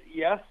 boys.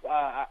 Yes,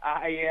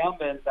 I am,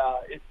 and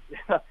it's.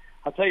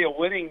 I'll tell you,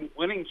 winning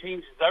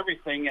changes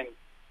everything. And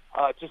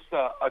just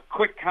a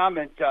quick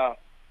comment.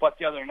 But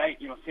the other night,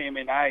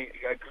 Sammy and I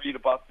agreed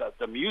about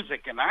the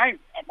music, and I'm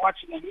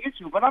watching on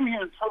YouTube, but I'm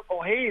hearing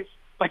Purple Haze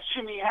by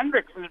Jimi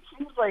Hendrix, and it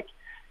seems like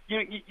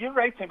you're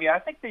right, Sammy. I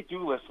think they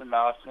do listen to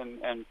us,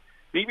 and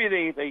maybe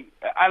they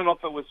I don't know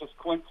if it was just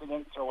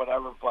coincidence or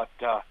whatever, but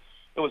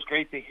it was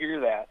great to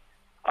hear that.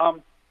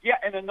 Yeah,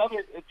 and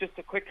just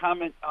a quick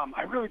comment.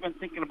 I've really been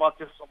thinking about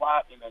this a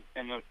lot,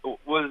 and it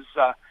was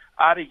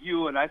out of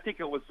you, and I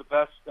think it was the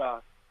best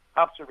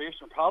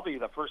observation probably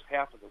the first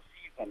half of the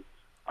season.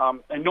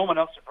 And no one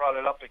else had brought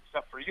it up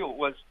except for you. It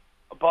was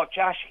about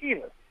Josh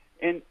Hader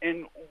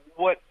and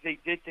what they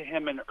did to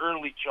him in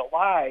early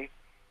July.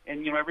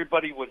 And,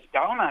 everybody was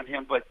down on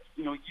him. But,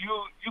 you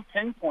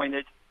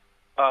pinpointed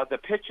the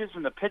pitches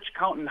and the pitch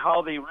count and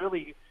how they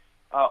really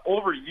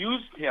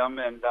overused him.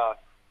 And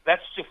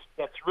that's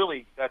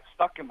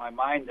stuck in my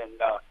mind. And,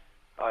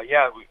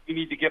 we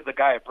need to give the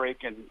guy a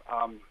break. And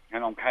I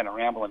know I'm kind of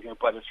rambling here,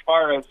 but as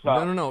far as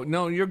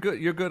no, you're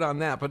good. You're good on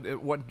that.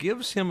 But what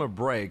gives him a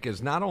break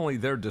is not only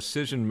their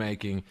decision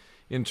making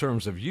in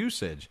terms of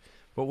usage,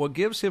 but what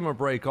gives him a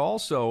break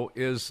also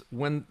is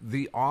when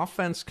the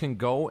offense can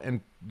go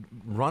and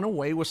run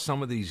away with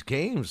some of these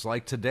games,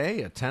 like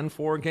today, a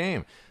 10-4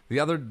 game. The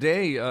other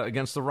day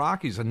against the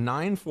Rockies, a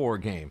 9-4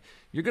 game.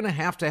 You're going to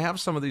have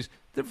some of these.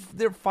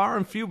 They're far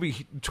and few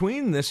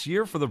between this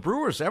year for the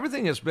Brewers.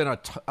 Everything has been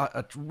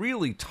a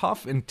really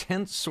tough,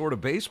 intense sort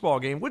of baseball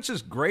game, which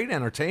is great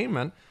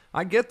entertainment.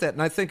 I get that,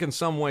 and I think in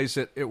some ways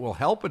it will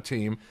help a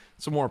team.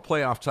 It's a more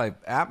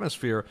playoff-type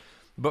atmosphere.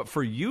 But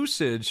for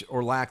usage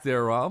or lack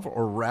thereof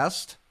or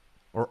rest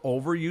or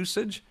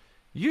overusage,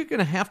 you're going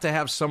to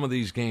have some of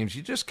these games.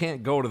 You just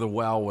can't go to the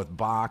well with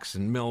Box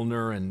and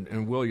Milner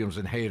and Williams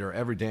and Hader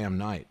every damn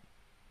night.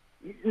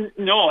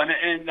 No,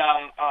 and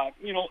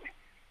you know,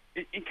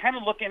 in kind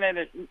of looking at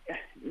it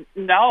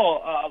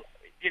now,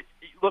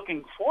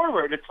 looking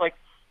forward, it's like,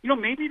 you know,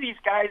 maybe these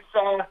guys,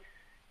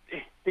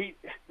 they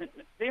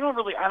don't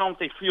really, I don't know if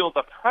they feel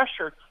the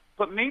pressure,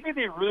 but maybe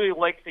they really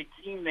like the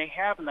team they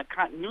have and the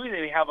continuity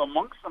they have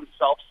amongst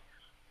themselves,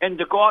 and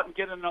to go out and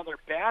get another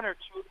bat or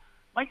two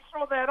might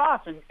throw that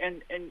off.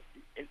 And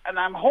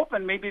I'm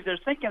hoping maybe they're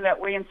thinking that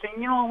way and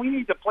saying, you know, we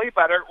need to play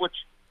better, which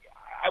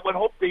I would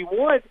hope they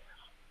would,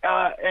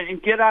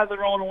 and get out of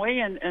their own way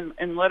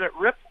and let it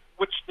rip,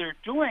 which they're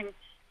doing.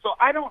 So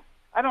I don't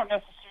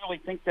necessarily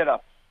think that a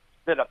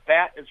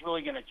bat is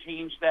really going to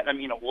change that. I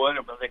mean, it would,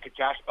 or they could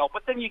Josh Bell,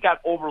 but then you got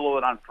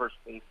overload on first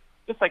base,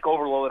 just like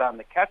overload on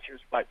the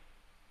catchers. But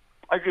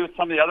I agree with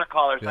some of the other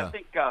callers. Yeah. I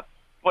think,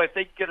 if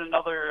they get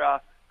another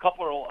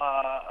couple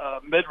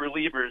mid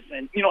relievers,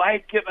 and you know, I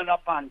had given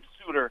up on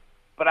Suter,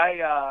 but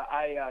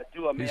I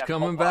do a mea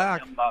culpa on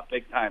him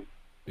big time.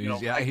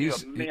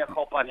 He's a mea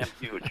culpa on him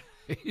huge.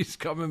 He's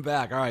coming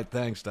back. All right,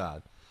 thanks,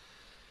 Todd.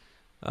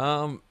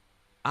 On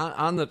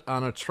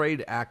a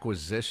trade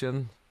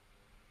acquisition,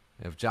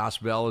 if Josh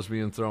Bell is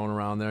being thrown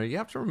around there, you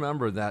have to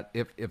remember that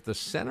if the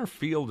center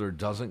fielder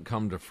doesn't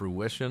come to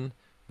fruition,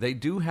 they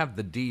do have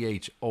the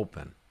DH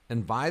open.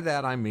 And by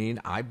that I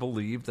mean I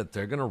believe that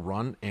they're going to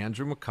run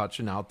Andrew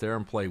McCutchen out there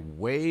and play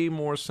way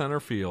more center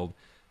field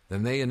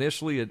than they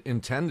initially had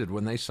intended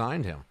when they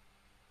signed him.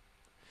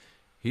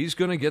 He's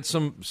going to get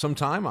some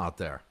time out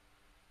there.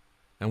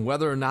 And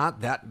whether or not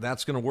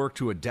that's going to work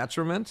to a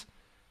detriment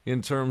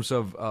in terms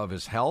of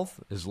his health,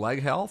 his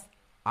leg health,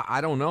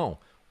 I don't know.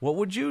 What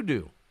would you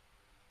do?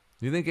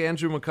 Do you think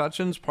Andrew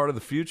McCutchen's part of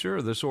the future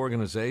of this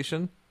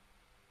organization?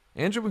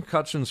 Andrew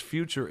McCutchen's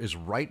future is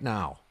right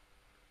now.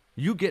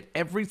 You get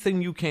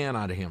everything you can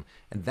out of him.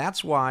 And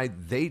that's why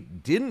they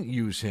didn't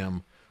use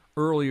him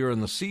earlier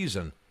in the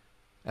season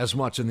as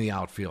much in the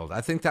outfield.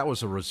 I think that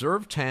was a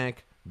reserve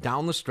tank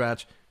down the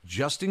stretch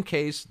just in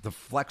case the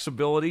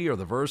flexibility or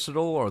the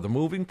versatile or the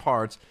moving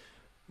parts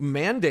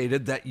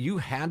mandated that you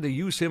had to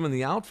use him in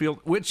the outfield,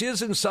 which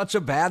isn't such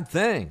a bad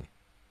thing.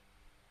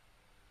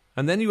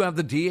 And then you have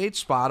the DH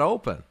spot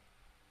open.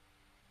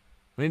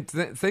 I mean,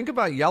 think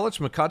about Yelich,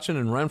 McCutchen,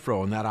 and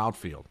Renfroe in that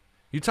outfield.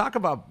 You talk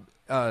about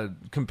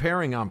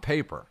comparing on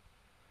paper.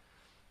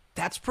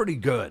 That's pretty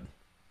good.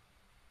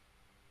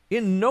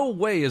 In no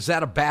way is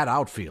that a bad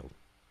outfield.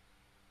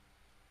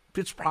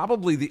 It's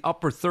probably the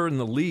upper third in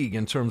the league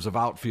in terms of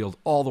outfield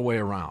all the way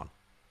around.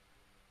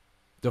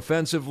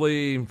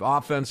 Defensively,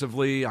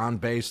 offensively, on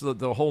base,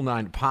 the whole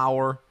nine,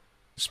 power,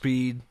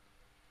 speed.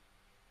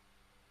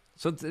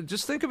 So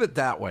just think of it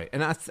that way.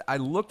 And I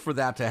look for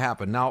that to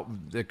happen. Now,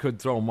 they could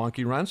throw a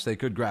monkey wrench. They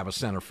could grab a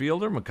center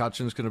fielder.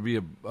 McCutchen's going to be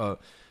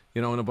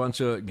in a bunch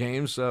of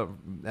games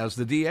as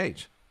the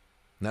DH.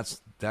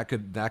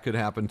 That could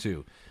happen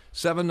too.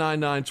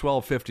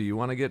 799-1250. You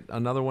want to get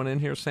another one in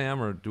here,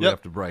 Sam, or do we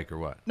have to break or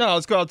what? No,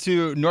 let's go out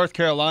to North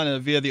Carolina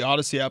via the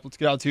Odyssey app. Let's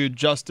get out to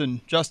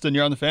Justin. Justin,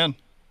 you're on the Fan.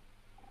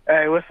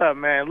 Hey, what's up,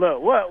 man?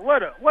 Look,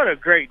 what a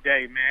great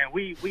day, man.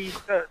 We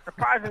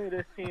surprisingly,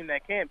 this team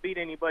that can't beat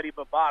anybody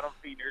but bottom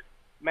feeders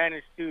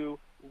managed to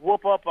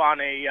whoop up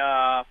on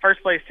a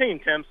first place team,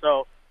 Tim.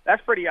 So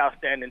that's pretty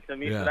outstanding to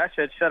me. Yeah. So that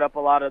should shut up a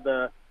lot of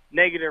the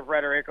negative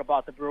rhetoric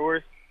about the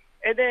Brewers.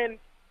 And then,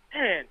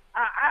 man,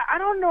 I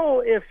don't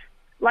know if,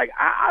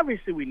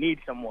 obviously we need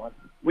someone.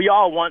 We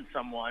all want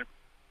someone.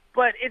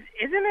 But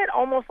isn't it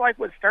almost like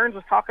what Stearns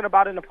was talking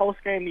about in the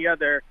postgame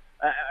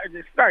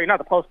not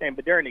the postgame,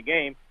 but during the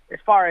game, as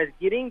far as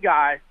getting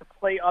guys to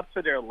play up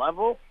to their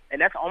level,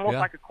 and that's almost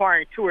like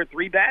acquiring 2 or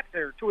 3 bats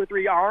or 2 or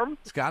 3 arms?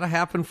 It's got to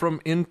happen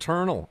from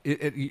internal.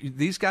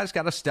 These guys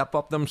got to step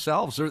up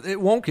themselves, or it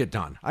won't get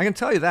done. I can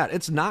tell you that.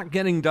 It's not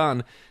getting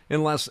done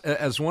unless,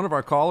 as one of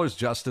our callers,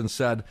 Justin,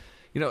 said,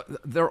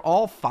 they're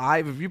all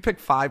 5. If you pick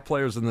 5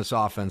 players in this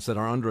offense that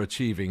are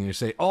underachieving, and you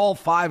say all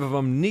 5 of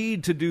them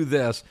need to do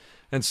this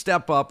and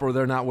step up or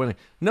they're not winning.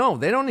 No,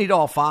 they don't need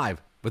all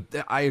 5. But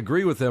I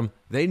agree with him.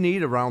 They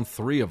need around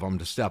 3 of them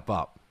to step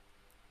up.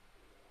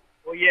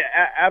 Well, yeah,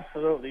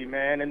 absolutely,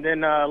 man. And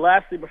then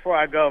lastly, before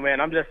I go,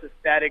 man, I'm just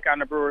ecstatic on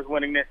the Brewers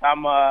winning this.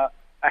 I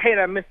hate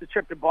I missed the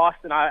trip to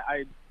Boston.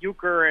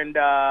 Euchre and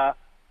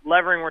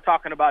Levering were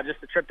talking about just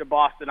the trip to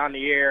Boston on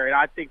the air, and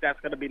I think that's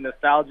going to be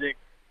nostalgic.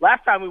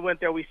 Last time we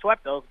went there, we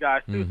swept those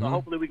guys, too, so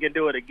hopefully we can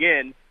do it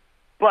again.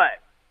 But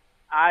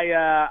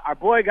our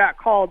boy got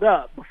called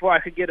up before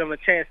I could get him a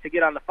chance to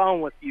get on the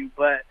phone with you,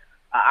 but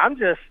I'm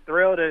just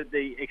thrilled at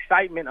the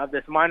excitement of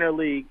this minor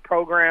league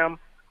program,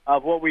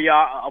 of what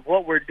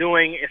we're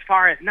doing, as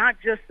far as not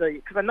just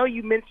because I know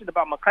you mentioned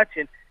about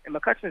McCutchen, and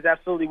McCutchen is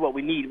absolutely what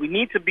we need. We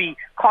need to be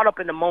caught up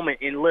in the moment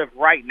and live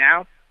right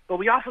now, but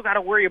we also got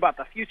to worry about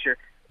the future.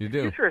 You do.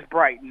 The future is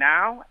bright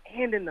now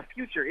and in the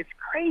future. It's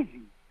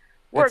crazy.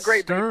 We're It's a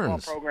great Stearns.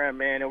 baseball program,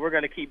 man, and we're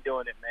going to keep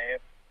doing it, man.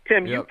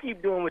 Tim, you Yep.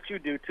 keep doing what you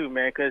do, too,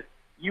 man, because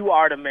you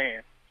are the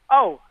man.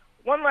 Oh,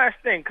 one last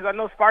thing, because I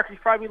know Sparky's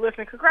probably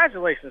listening.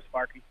 Congratulations,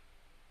 Sparky.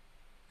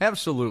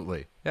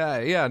 Absolutely.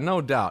 Yeah,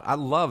 no doubt. I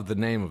love the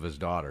name of his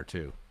daughter,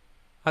 too.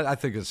 I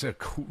think it's a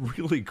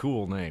really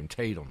cool name,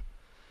 Tatum.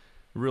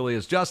 It really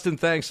is. Justin,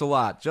 thanks a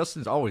lot.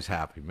 Justin's always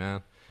happy,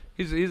 man.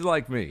 He's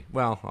like me.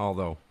 Well,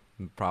 although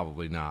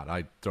probably not.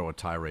 I throw a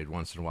tirade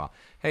once in a while.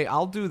 Hey,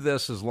 I'll do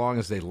this as long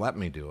as they let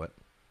me do it.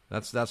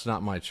 That's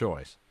not my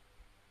choice.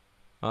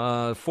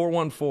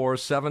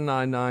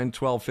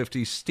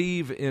 414-799-1250.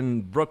 Steve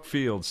in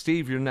Brookfield.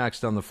 Steve, you're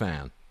next on the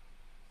Fan.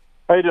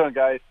 How you doing,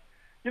 guys?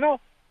 You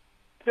know,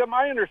 Tim,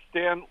 I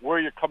understand where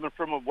you're coming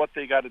from and what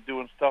they got to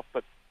do and stuff,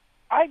 but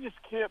I just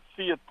can't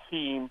see a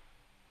team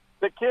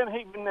that can't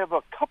even have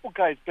a couple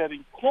guys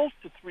betting close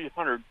to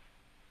 300.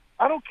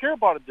 I don't care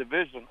about a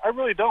division. I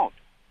really don't.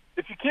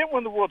 If you can't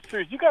win the World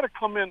Series, you got to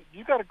come in.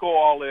 You got to go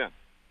all in.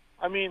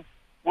 I mean,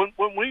 when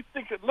we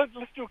think, let's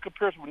do a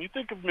comparison. When you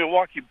think of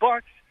Milwaukee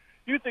Bucks,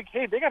 you think,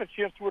 hey, they got a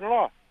chance to win it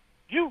all.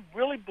 Do you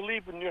really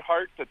believe in your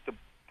heart that the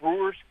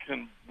Brewers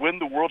can win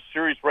the World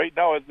Series right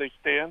now as they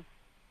stand?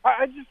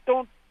 I just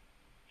don't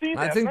see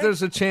that. I think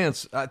there's a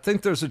chance. I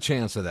think there's a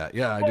chance of that.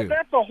 Yeah, I do.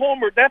 That's a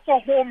homer. That's a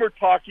homer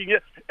talking.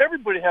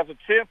 Everybody has a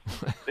chance.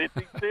 They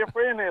think San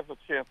Fran has a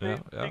chance. They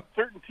think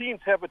certain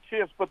teams have a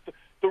chance, but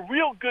the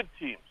real good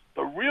teams,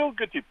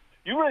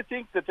 you really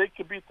think that they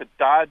could beat the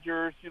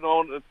Dodgers, in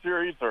the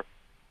series? Or,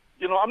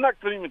 I'm not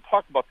going to even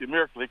talk about the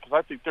American League because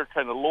I think they're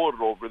kind of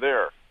loaded over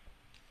there.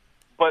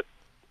 But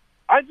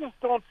I just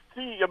don't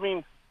see. I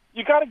mean,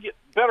 you got to get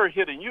better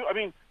hitting.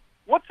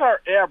 What's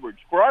our average?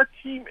 For our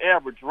team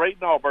average right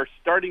now of our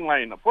starting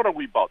lineup, what are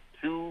we, about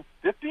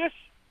 250-ish?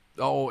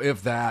 Oh,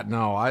 if that,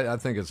 no. I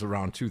think it's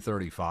around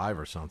 235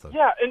 or something.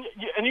 Yeah,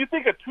 and you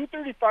think a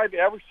 235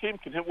 average team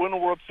can win a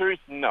World Series?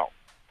 No.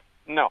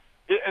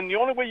 And the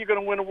only way you're going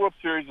to win a World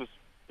Series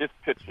is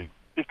pitching.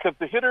 Because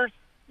the hitters,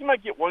 you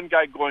might get one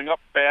guy going up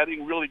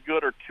batting really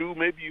good or two.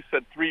 Maybe you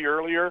said three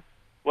earlier.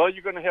 Well,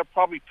 you're going to have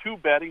probably two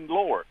batting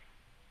lower.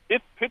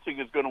 It's pitching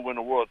is going to win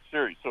a World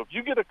Series. So if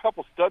you get a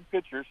couple stud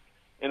pitchers,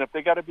 and if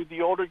they got to be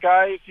the older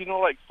guys,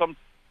 like some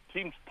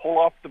teams pull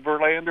off the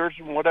Verlanders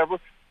and whatever,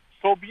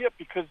 so be it.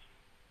 Because,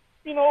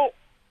 the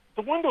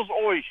window's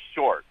always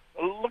short.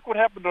 Look what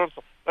happened to us,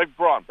 like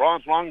Braun.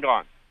 Braun's long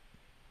gone.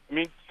 I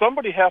mean,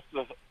 somebody has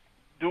to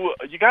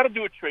you got to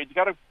do a trade. You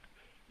got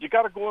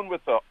to go in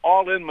with the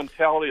all-in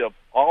mentality of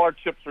all our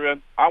chips are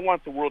in. I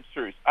want the World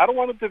Series. I don't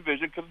want a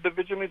division because the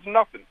division means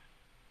nothing.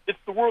 It's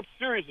the World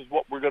Series is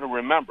what we're going to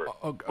remember.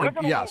 We're going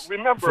to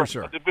remember for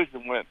sure. a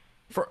division win.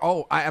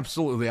 I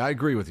absolutely. I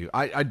agree with you.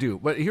 I do.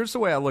 But here's the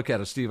way I look at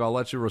it, Steve. I'll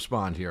let you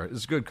respond here.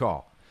 It's a good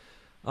call.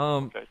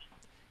 Okay.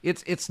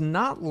 It's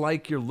not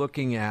like you're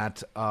looking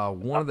at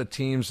one of the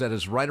teams that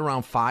is right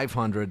around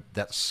 500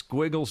 that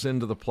squiggles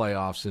into the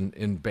playoffs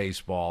in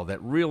baseball that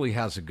really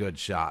has a good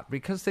shot,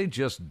 because they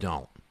just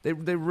don't. They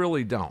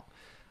really don't.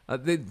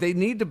 They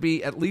need to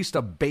be at least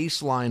a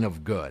baseline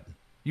of good.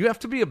 You have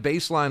to be a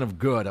baseline of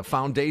good, a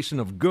foundation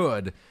of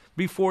good,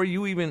 before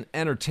you even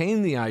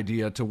entertain the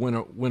idea to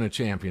win a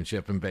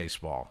championship in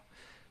baseball.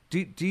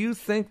 Do you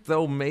think,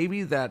 though,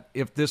 maybe that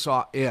if this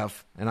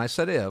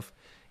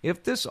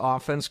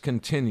offense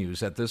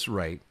continues at this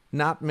rate,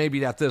 not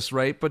maybe at this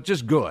rate, but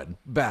just good,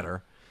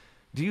 better,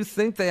 do you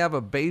think they have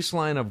a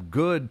baseline of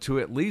good to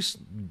at least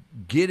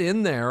get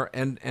in there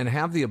and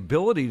have the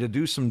ability to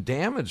do some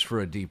damage for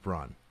a deep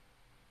run?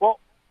 Well,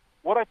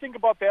 what I think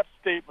about that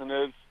statement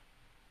is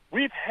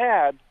we've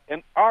had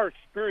and are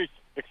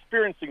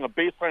experiencing a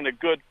baseline of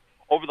good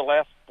over the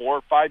last 4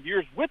 or 5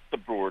 years with the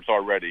Brewers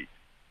already.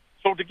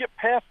 So to get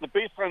past the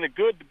baseline of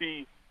good to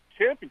be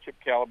championship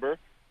caliber,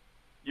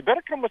 you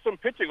better come with some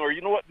pitching, or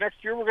you know what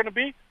next year we're going to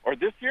be, or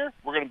this year,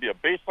 we're going to be a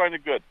baseline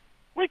of good.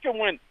 We can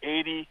win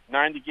 80,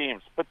 90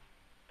 games, but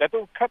that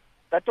don't cut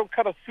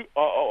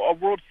a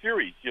World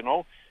Series,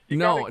 No.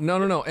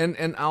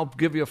 And I'll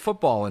give you a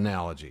football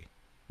analogy.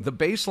 The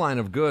baseline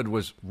of good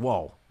was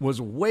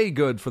way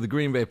good for the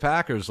Green Bay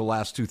Packers the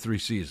last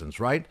 2-3 seasons,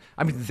 right?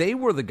 I mean, they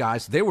were the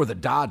guys. They were the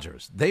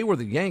Dodgers. They were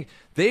the Yankees.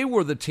 They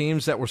were the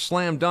teams that were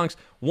slam dunks.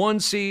 1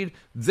 seed,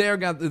 they've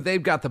got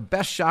the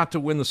best shot to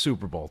win the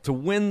Super Bowl, to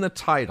win the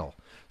title.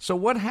 So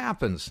what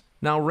happens?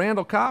 Now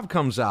Randall Cobb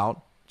comes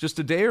out just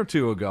a day or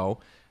two ago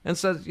and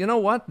says, you know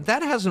what?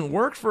 That hasn't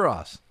worked for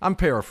us. I'm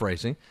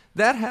paraphrasing.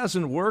 That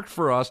hasn't worked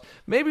for us.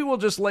 Maybe we'll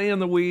just lay in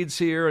the weeds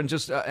here and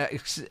just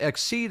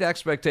exceed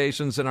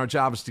expectations, and our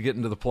job is to get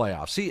into the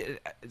playoffs. See,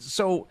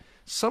 so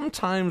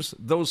sometimes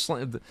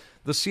the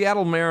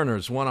Seattle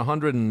Mariners won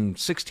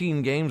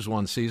 116 games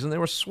one season. They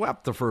were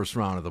swept the first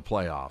round of the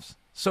playoffs.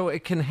 So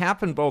it can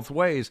happen both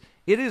ways.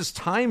 It is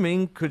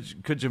timing.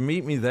 Could you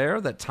meet me there?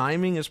 That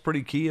timing is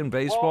pretty key in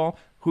baseball.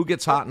 Who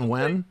gets hot and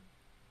when?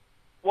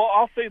 Well,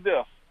 I'll say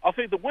this. I'll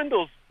say the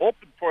window's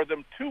open for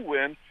them to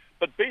win,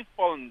 but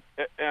baseball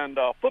and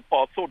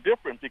football is so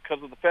different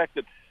because of the fact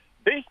that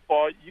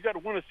baseball, you got to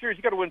win a series,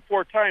 you got to win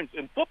 4 times.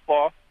 In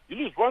football, you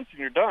lose once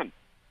and you're done,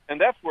 and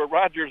that's where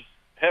Rodgers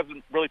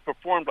hasn't really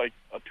performed like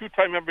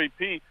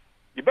MVP,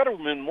 you better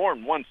win more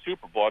than one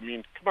Super Bowl. I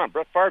mean, come on,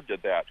 Brett Favre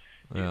did that.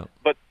 Yeah.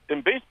 But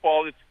in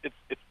baseball,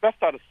 it's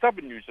best out of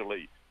 7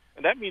 usually,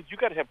 and that means you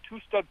got to have 2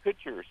 stud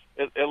pitchers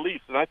at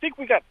least. And I think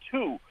we got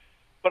 2,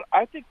 but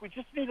I think we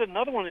just need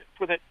another one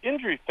for that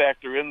injury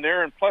factor in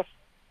there. And plus,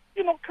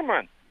 come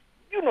on,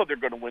 they're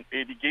going to win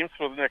 80 games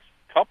for the next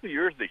couple of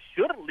years. They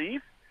should at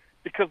least,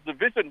 because the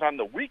division's on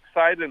the weak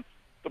side and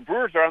the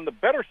Brewers are on the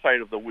better side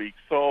of the weak.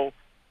 So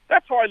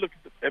that's how I look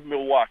at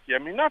Milwaukee. I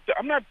mean,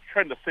 I'm not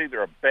trying to say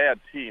they're a bad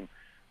team,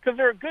 because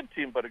they're a good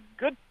team, but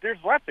there's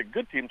lots of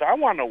good teams. I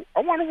want a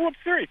World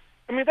Series.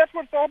 I mean, that's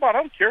what it's all about. I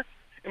don't care.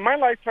 In my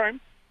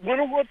lifetime, win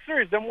a World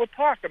Series, then we'll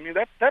talk. I mean,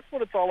 that's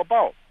what it's all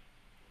about.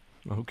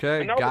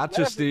 Okay,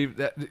 gotcha, Steve.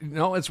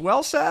 It's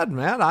well said,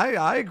 man.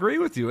 I agree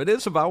with you. It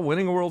is about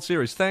winning a World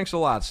Series. Thanks a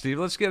lot, Steve.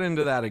 Let's get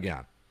into that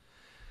again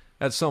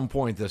at some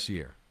point this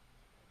year.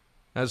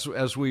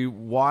 As we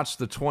watch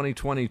the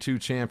 2022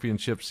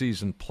 championship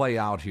season play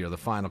out here the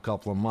final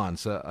couple of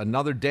months,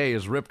 another day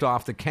is ripped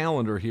off the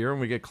calendar here,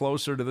 and we get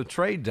closer to the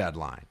trade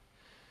deadline.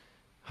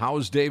 How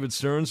is David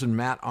Stearns and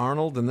Matt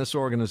Arnold and this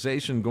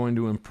organization going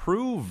to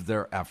improve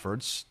their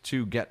efforts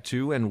to get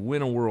to and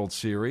win a World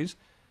Series?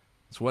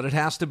 It's what it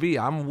has to be.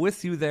 I'm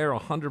with you there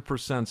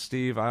 100%,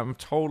 Steve. I'm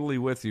totally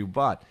with you.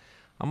 But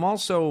I'm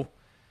also,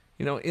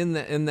 in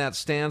that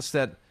stance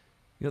that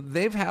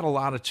they've had a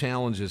lot of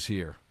challenges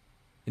here.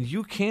 And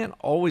you can't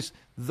always,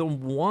 the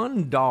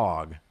one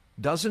dog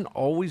doesn't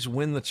always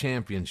win the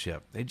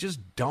championship. They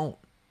just don't.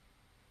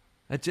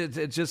 It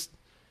just,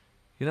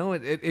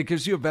 it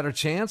gives you a better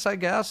chance, I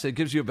guess. It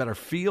gives you a better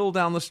feel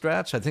down the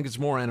stretch. I think it's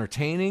more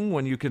entertaining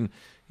when you can,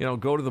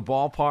 go to the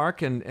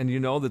ballpark and you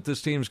know that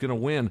this team's going to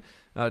win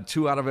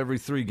 2 out of every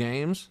 3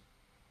 games.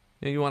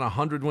 You want a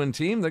 100-win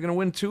team, they're going to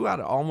win 2 out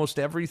of almost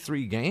every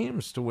 3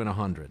 games to win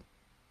 100.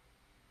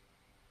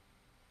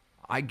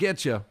 I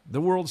get you. The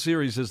World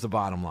Series is the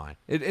bottom line.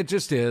 It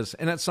just is.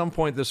 And at some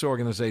point, this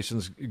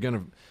organization's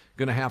going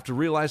to have to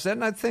realize that.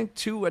 And I think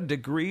to a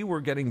degree, we're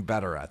getting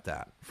better at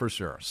that, for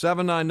sure.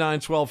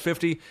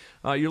 799-1250.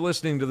 You're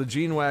listening to the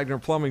Gene Wagner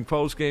Plumbing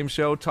Postgame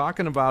Show,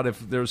 talking about if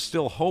there's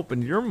still hope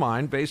in your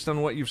mind based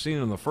on what you've seen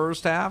in the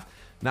first half.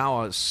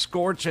 Now a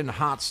scorching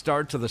hot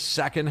start to the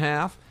second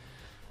half.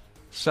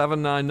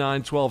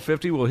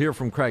 799-1250. We'll hear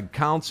from Craig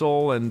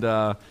Counsell, and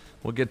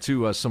we'll get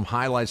to some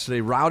highlights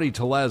today. Rowdy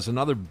Tellez,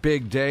 another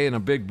big day and a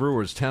big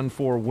Brewers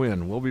 10-4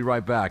 win. We'll be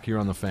right back here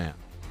on The Fan.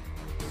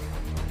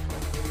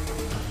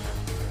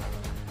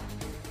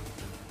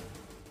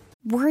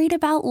 Worried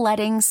about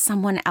letting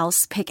someone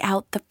else pick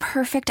out the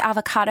perfect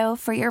avocado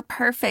for your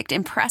perfect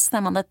impress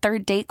them on the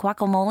third date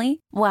guacamole?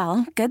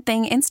 Well, good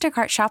thing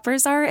Instacart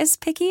shoppers are as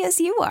picky as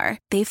you are.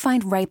 They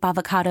find ripe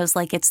avocados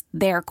like it's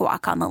their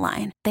guac on the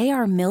line. They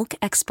are milk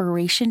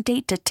expiration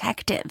date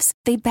detectives.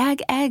 They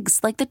bag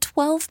eggs like the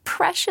 12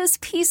 precious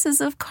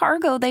pieces of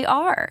cargo they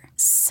are.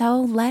 So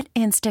let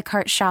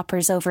Instacart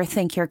shoppers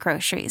overthink your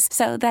groceries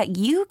so that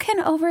you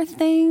can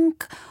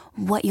overthink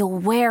what you'll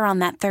wear on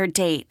that third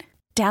date.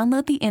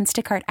 Download the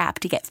Instacart app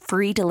to get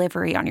free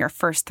delivery on your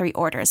first 3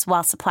 orders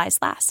while supplies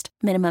last.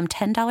 Minimum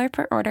 $10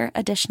 per order.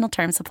 Additional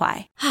terms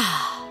apply.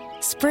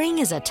 Spring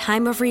is a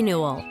time of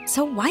renewal,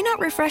 so why not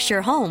refresh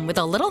your home with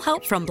a little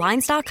help from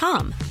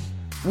Blinds.com?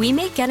 We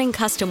make getting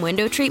custom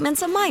window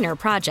treatments a minor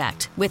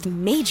project with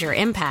major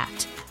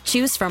impact.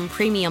 Choose from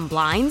premium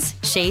blinds,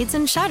 shades,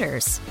 and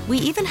shutters. We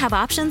even have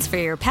options for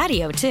your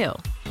patio, too.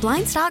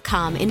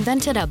 Blinds.com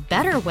invented a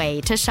better way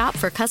to shop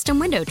for custom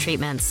window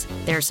treatments.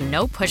 There's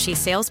no pushy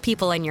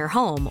salespeople in your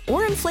home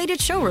or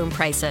inflated showroom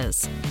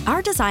prices.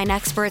 Our design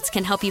experts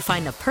can help you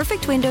find the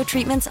perfect window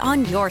treatments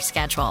on your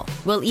schedule.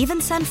 We'll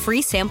even send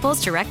free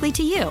samples directly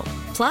to you.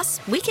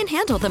 Plus, we can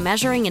handle the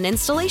measuring and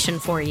installation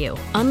for you.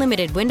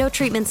 Unlimited window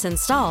treatments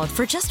installed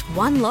for just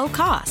one low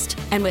cost.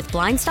 And with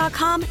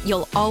Blinds.com,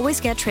 you'll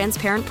always get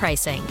transparent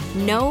pricing.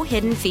 No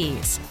hidden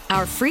fees.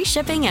 Our free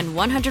shipping and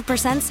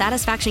 100%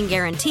 satisfaction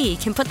guarantee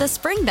can put the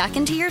spring back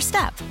into your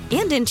step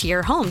and into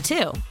your home,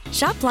 too.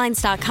 Shop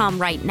Blinds.com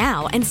right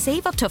now and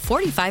save up to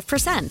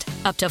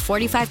 45%. Up to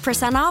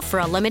 45% off for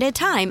a limited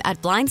time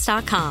at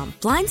Blinds.com.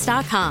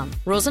 Blinds.com.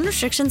 Rules and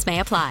restrictions may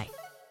apply.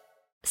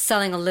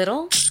 Selling a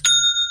little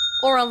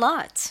or a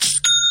lot?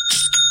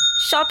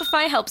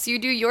 Shopify helps you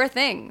do your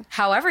thing,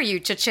 however you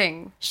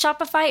cha-ching.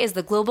 Shopify is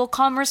the global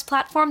commerce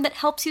platform that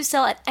helps you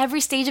sell at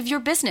every stage of your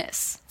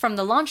business. From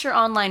the launch your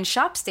online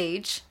shop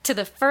stage, to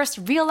the first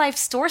real-life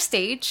store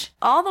stage,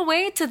 all the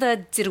way to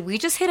the did we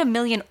just hit 1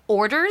 million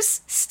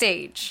orders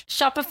stage.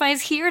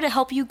 Shopify's here to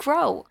help you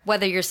grow.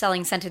 Whether you're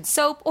selling scented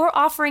soap or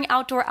offering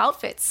outdoor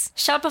outfits,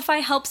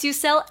 Shopify helps you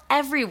sell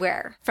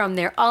everywhere. From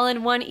their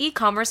all-in-one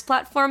e-commerce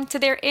platform to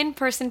their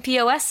in-person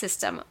POS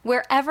system,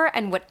 wherever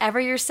and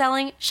whatever you're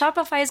selling,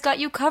 Shopify's got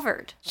you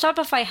covered.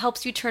 Shopify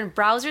helps you turn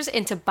browsers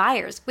into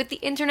buyers with the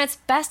internet's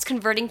best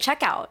converting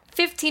checkout.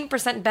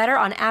 15% better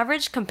on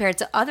average compared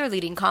to other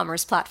leading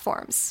commerce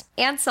platforms.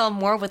 And sell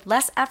more with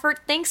less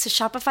effort thanks to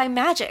Shopify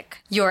Magic,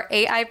 your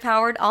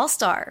AI-powered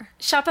all-star.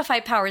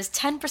 Shopify powers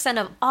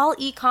 10% of all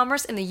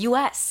e-commerce in the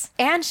U.S.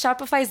 And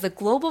Shopify is the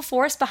global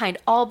force behind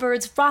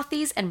Allbirds,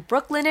 Rothy's, and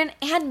Brooklinen,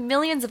 and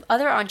millions of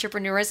other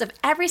entrepreneurs of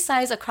every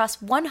size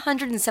across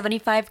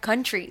 175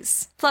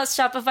 countries. Plus,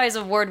 Shopify's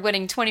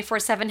award-winning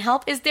 24/7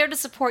 help is there to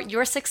support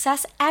your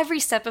success every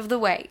step of the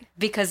way.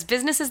 Because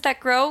businesses that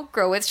grow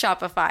with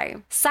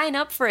Shopify. Sign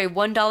up for a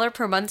 $1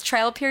 per month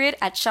trial period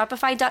at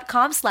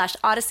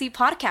shopify.com/Odyssey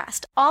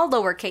Podcast, all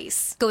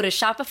lowercase. Go to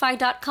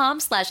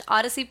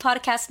shopify.com/Odyssey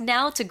Podcast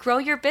now to grow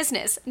your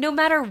business, no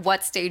matter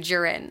what stage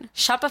you're in.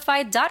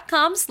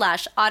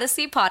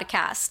 Shopify.com/Odyssey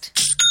Podcast.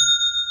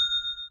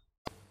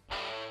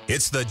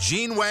 It's the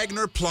Gene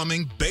Wagner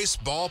Plumbing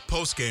Baseball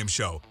Postgame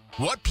Show.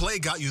 What play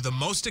got you the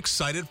most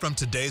excited from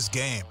today's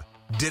game?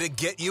 Did it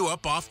get you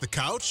up off the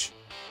couch?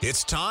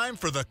 It's time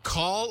for the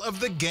Call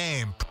of the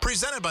Game,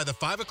 presented by the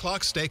 5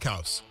 O'Clock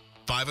Steakhouse.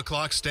 5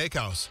 O'Clock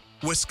Steakhouse,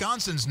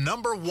 Wisconsin's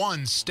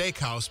 #1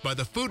 steakhouse by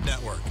the Food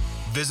Network.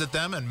 Visit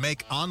them and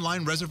make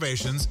online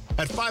reservations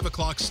at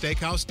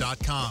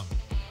 5o'clocksteakhouse.com.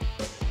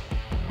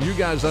 You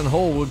guys on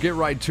hold, we'll get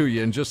right to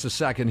you in just a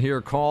second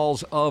here.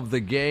 Calls of the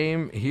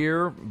game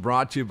here,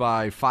 brought to you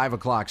by 5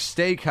 O'Clock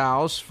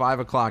Steakhouse,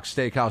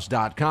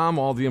 5o'clocksteakhouse.com.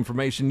 All the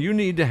information you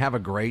need to have a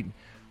great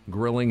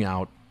grilling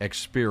out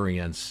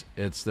experience.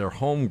 It's their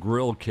home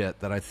grill kit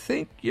that I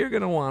think you're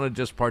going to want to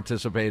just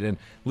participate in. At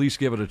least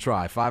give it a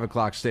try.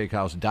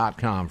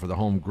 5o'clocksteakhouse.com for the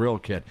home grill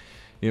kit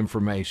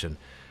information.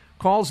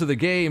 Calls of the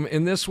game.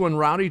 In this one,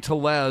 Rowdy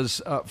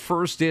Tellez,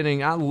 first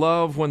inning. I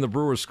love when the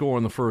Brewers score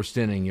in the first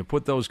inning. You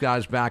put those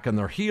guys back on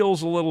their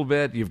heels a little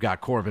bit. You've got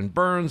Corbin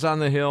Burns on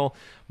the hill.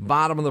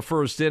 Bottom of the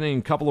first inning,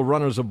 a couple of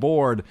runners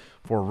aboard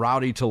for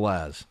Rowdy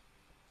Tellez.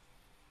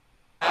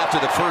 After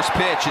the first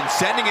pitch and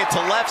sending it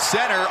to left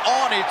center,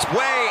 on its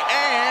way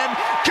and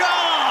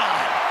gone!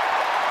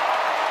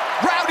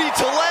 Rowdy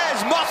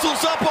Tellez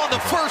muscles up on the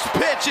first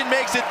pitch and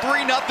makes it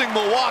 3-0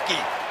 Milwaukee.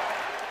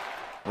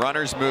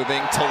 Runners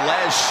moving.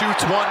 Tellez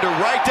shoots one to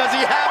right. Does he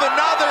have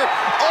another?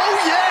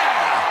 Oh,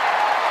 yeah!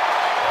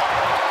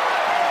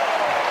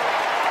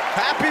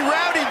 Happy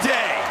Rowdy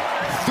Day.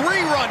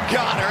 3-run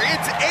goner.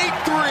 It's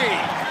 8-3.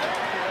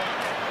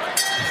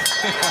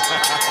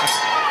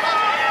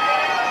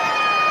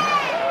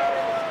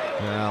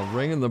 Yeah,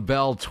 ringing the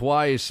bell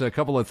twice. A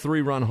couple of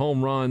 3-run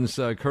home runs,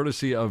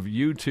 courtesy of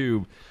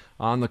YouTube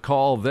on the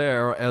call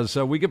there. As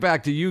we get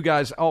back to you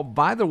guys. Oh,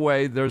 by the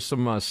way, there's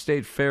some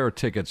State Fair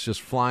tickets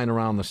just flying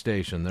around the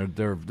station.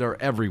 They're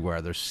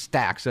everywhere. There's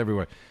stacks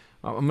everywhere.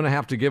 I'm going to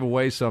have to give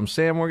away some.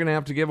 Sam, we're going to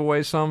have to give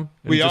away some.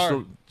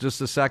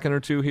 Just a second or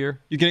two here.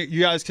 You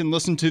guys can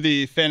listen to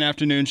the Fan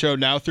Afternoon Show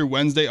now through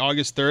Wednesday,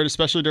 August 3rd,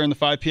 especially during the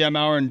 5 p.m.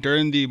 hour and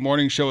during the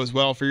morning show as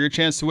well, for your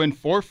chance to win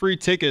 4 free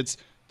tickets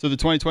to the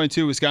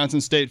 2022 Wisconsin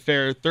State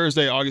Fair,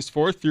 Thursday, August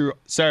 4th through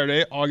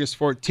Saturday, August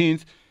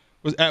 14th.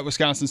 Was at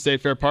Wisconsin State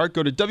Fair Park.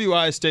 Go to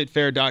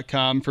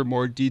wistatefair.com for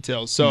more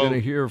details. So you're going to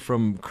hear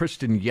from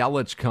Kristen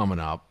Yelich coming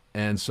up,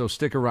 and so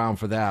stick around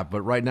for that.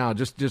 But right now,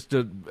 just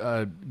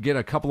to get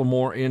a couple of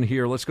more in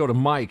here, let's go to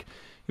Mike.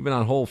 You've been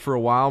on hold for a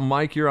while.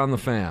 Mike, you're on the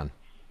Fan.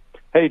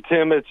 Hey,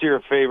 Tim, it's your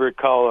favorite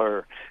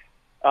caller.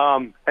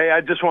 Hey,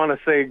 I just want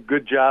to say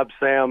good job,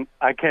 Sam.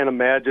 I can't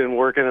imagine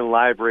working in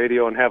live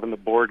radio and having the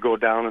board go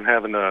down and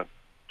having to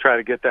try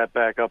to get that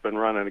back up and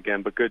running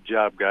again. But good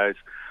job, guys.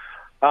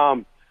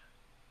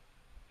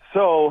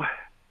 So,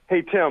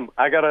 hey, Tim,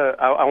 I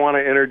want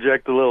to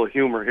interject a little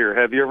humor here.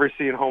 Have you ever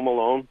seen Home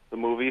Alone, the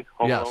movie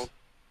Home Alone?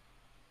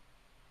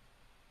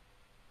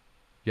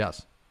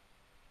 Yes.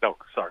 Oh,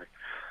 sorry.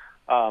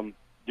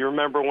 You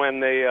remember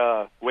when they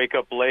wake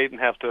up late and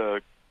have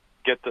to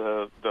get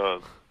the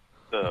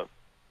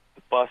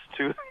bus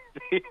to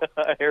the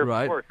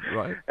airport?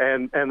 Right.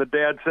 And the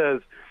dad says,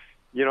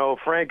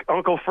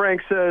 Uncle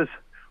Frank says,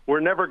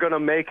 we're never going to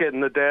make it.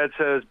 And the dad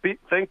says,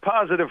 think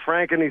positive,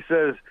 Frank. And he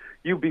says,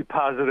 you be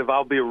positive.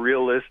 I'll be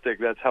realistic.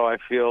 That's how I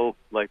feel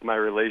like my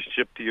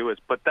relationship to you is.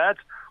 But that's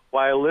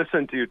why I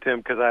listen to you, Tim,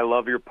 because I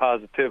love your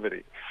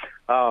positivity.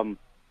 I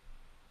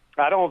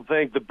don't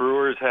think the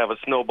Brewers have a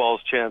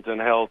snowball's chance in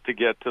hell to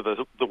get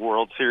to the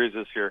World Series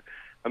this year.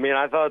 I mean,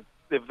 I thought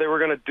if they were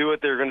going to do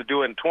it, they were going to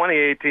do it in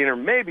 2018 or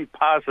maybe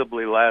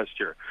possibly last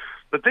year.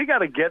 But they got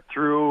to get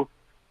through.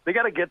 They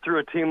got to get through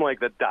a team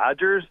like the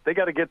Dodgers. They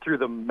got to get through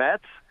the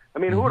Mets. I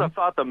mean, who would have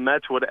thought the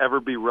Mets would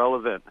ever be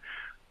relevant?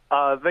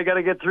 They got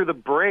to get through the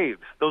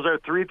Braves. Those are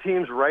 3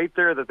 teams right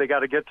there that they got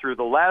to get through.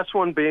 The last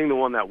one being the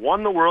one that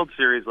won the World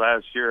Series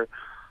last year.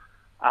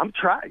 I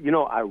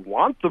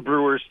want the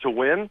Brewers to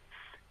win.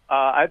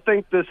 I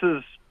think this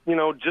is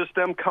just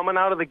them coming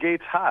out of the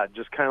gates hot,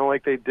 just kind of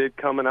like they did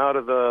coming out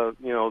of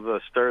the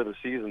start of the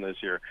season this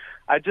year.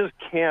 I just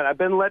can't. I've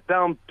been let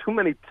down too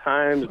many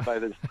times by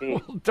this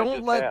team. Well,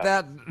 don't let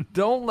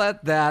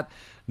that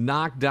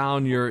knock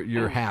down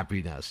your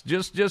happiness.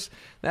 Just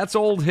that's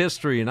old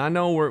history, and I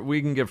know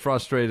we can get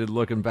frustrated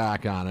looking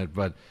back on it,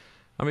 but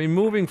I mean,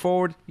 moving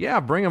forward,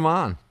 bring them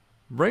on.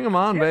 Bring them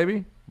on,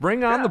 baby.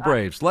 Bring on the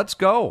Braves. Let's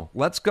go.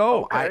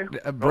 Okay.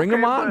 Bring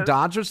them on,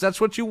 Dodgers. That's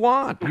what you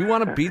want. You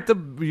want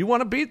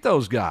to beat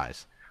those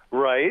guys.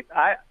 Right.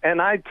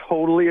 I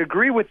totally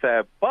agree with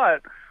that.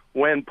 But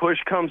when push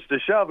comes to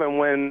shove, and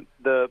when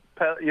the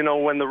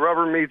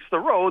rubber meets the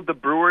road, the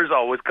Brewers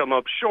always come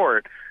up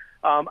short.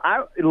 I'm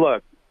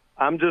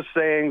just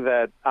saying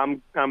that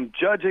I'm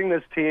judging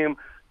this team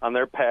on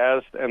their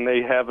past, and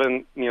they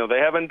haven't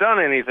done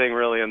anything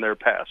really in their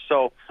past.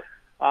 So,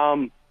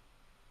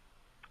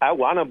 I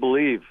want to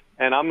believe,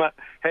 and I'm not.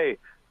 Hey,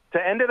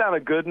 to end it on a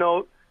good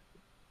note,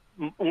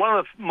 one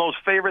of the most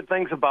favorite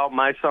things about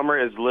my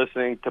summer is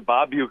listening to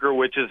Bob Uecker,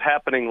 which is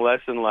happening less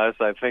and less.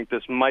 I think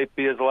this might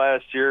be his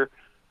last year,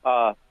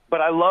 but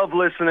I love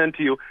listening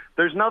to you.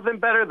 There's nothing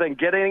better than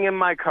getting in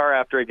my car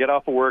after I get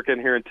off of work and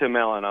hearing Tim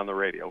Allen on the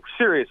radio.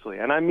 Seriously,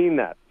 and I mean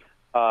that.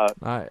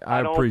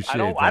 I appreciate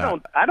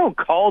that. I don't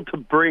call to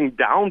bring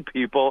down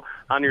people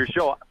on your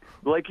show.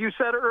 Like you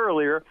said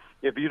earlier,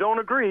 if you don't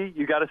agree,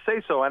 you got to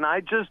say so, and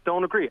I just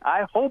don't agree.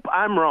 I hope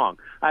I'm wrong.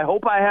 I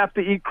hope I have to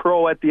eat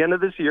crow at the end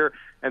of this year,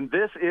 and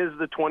this is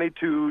the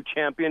 22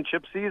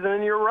 championship season,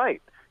 and you're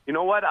right. You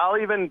know what? I'll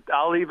even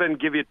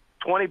give you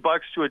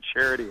 $20 to a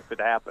charity if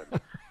it happens.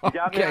 You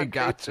got me on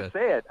tape to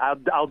say it.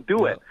 I'll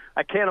do it.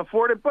 I can't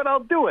afford it, but I'll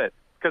do it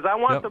because I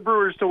want the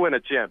Brewers to win a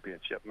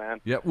championship,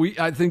 man. Yeah,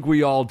 I think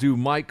we all do.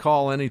 Mike,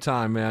 call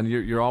anytime, man.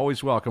 You're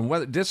always welcome.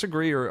 Whether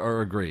disagree or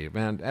agree,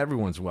 man,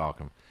 everyone's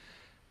welcome.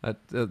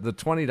 The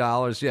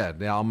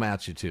 $20, I'll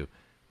match you too.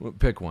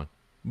 Pick one.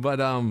 But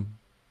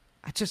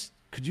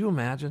could you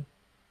imagine?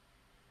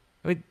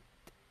 I mean,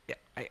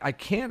 I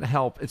can't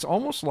help. It's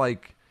almost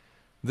like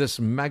this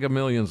Mega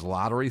Millions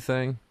lottery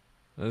thing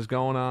that is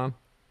going on.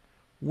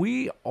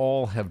 We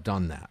all have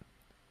done that.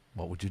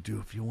 What would you do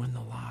if you win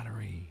the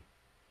lottery?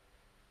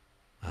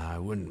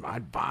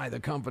 I'd buy the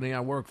company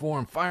I work for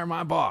and fire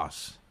my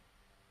boss.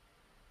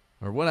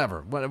 Or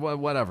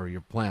whatever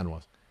your plan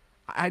was.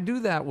 I do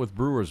that with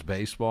Brewers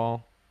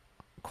baseball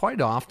quite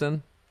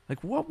often.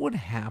 Like, what would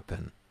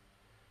happen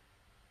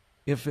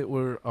if it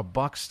were a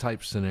Bucks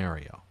type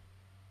scenario?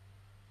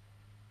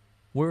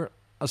 Where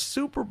a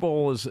Super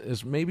Bowl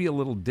is maybe a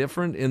little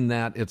different in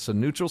that it's a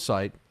neutral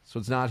site, so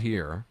it's not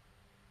here.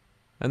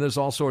 And there's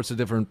all sorts of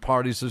different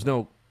parties. There's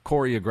no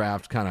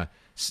choreographed kind of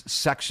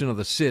section of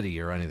the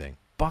city or anything.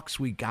 Bucks,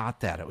 we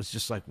got that. It was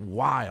just like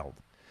wild.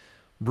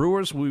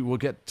 Brewers, we will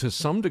get to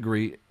some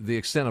degree the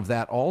extent of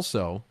that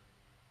also.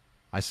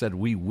 I said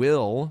we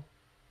will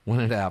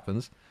when it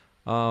happens.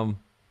 Down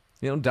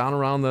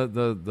around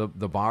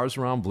the bars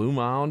around Blue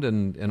Mound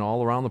and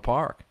all around the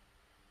park.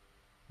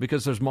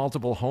 Because there's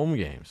multiple home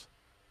games.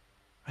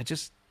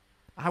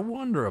 I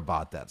wonder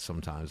about that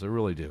sometimes. I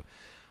really do.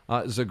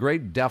 There's a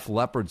great Def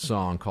Leppard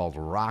song called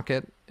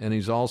Rocket, and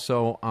he's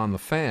also on The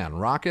Fan.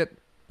 Rocket,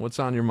 what's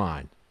on your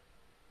mind?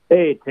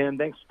 Hey, Tim,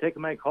 thanks for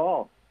taking my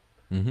call.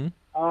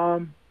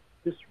 Mm-hmm.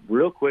 Just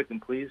real quick,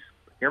 and please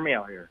hear me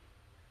out here.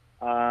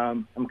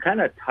 I'm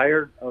kind of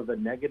tired of the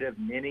negative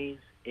minis,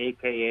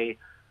 a.k.a.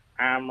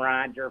 I'm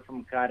Roger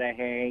from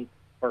Cudahy.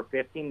 For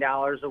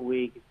 $15 a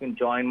week, you can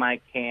join my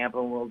camp,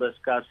 and we'll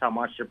discuss how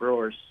much the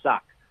Brewers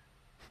suck.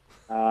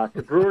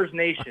 To Brewers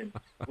Nation,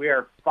 we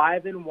are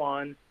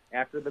 5-1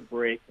 after the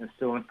break and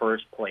still in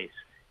first place.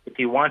 If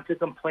you want to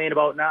complain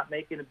about not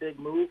making a big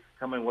move,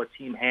 tell me what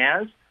team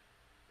has.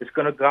 It's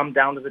going to come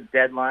down to the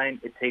deadline.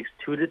 It takes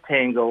two to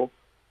tango.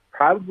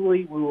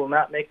 Probably we will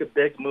not make a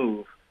big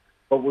move,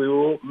 but we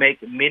will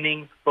make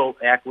meaningful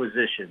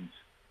acquisitions.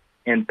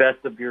 And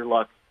best of your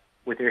luck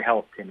with your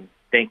health, Timmy.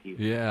 Thank you.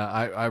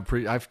 Yeah,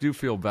 I do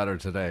feel better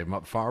today.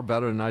 Far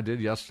better than I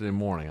did yesterday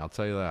morning, I'll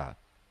tell you that.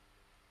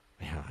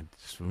 Man,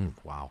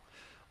 wow.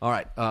 All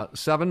right,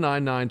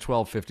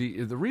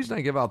 799-1250. The reason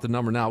I give out the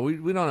number now, we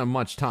don't have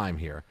much time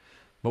here,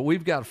 but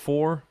we've got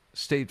 4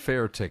 State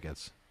Fair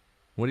tickets.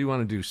 What do you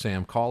want to do,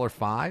 Sam? Caller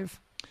 5?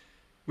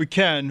 We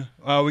can.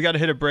 We got to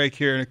hit a break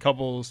here in a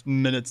couple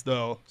minutes,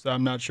 though, so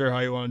I'm not sure how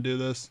you want to do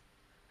this.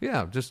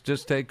 Yeah,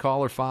 just take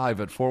caller 5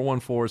 at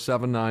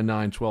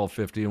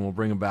 414-799-1250, and we'll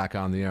bring them back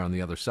on the air on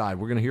the other side.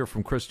 We're going to hear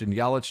from Christian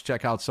Yelich,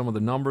 check out some of the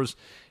numbers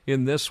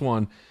in this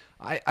one.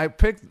 I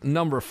picked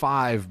number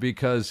 5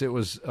 because it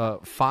was a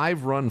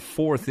 5-run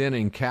fourth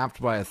inning capped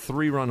by a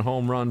 3-run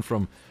home run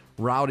from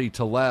Rowdy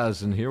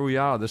Tellez, and here we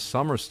are. This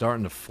summer's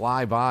starting to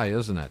fly by,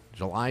 isn't it?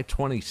 July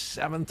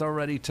 27th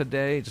already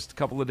today, just a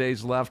couple of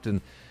days left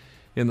in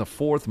the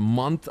 4th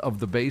month of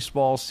the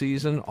baseball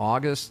season.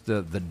 August,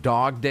 the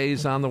dog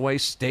days on the way.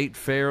 State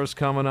Fair is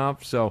coming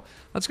up. So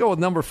let's go with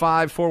number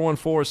 5,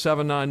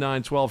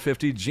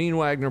 414-799-1250. Gene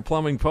Wagner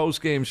Plumbing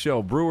postgame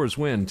show. Brewers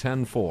win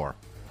 10-4.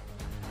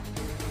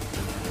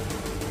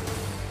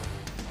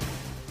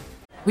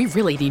 We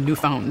really need new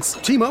phones.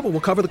 T-Mobile will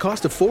cover the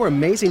cost of 4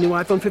 amazing new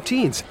iPhone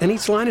 15s, and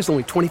each line is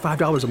only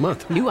 $25 a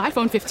month. New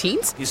iPhone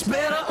 15s? It's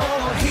better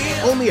over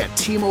here. Only at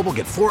T-Mobile,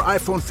 get 4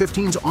 iPhone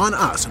 15s on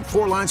us and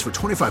 4 lines for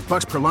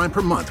 $25 per line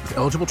per month with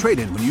eligible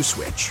trade-in when you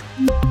switch.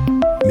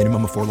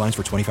 Minimum of 4 lines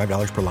for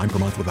 $25 per line per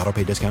month with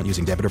autopay discount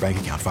using debit or bank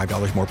account.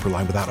 $5 more per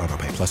line without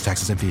autopay, plus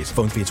taxes and fees.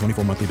 Phone fee at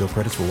 24 monthly bill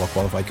credits for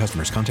well-qualified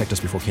customers. Contact us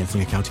before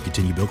canceling account to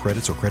continue bill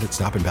credits or credit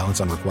stop and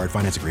balance on required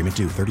finance agreement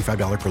due.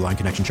 $35 per line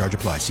connection charge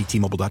applies. See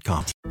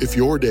T-Mobile.com. If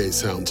your day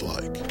sounds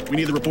like, we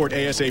need the report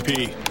ASAP,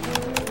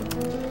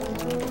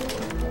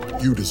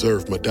 you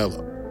deserve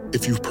Modelo.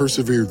 If you've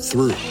persevered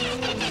through,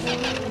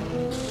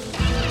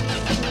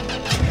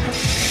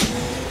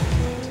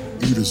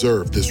 you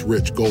deserve this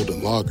rich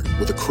golden lager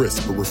with a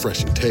crisp but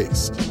refreshing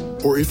taste.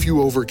 Or if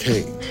you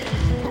overcame. 2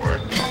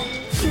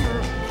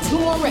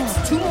 more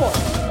reps, 2 more.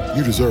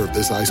 You deserve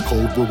this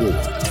ice-cold reward.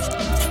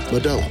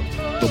 Modelo,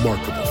 the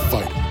Remarkable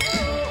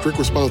Fighter. Drink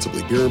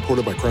responsibly. Beer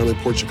imported by Crown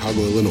Imports, Chicago,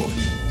 Illinois.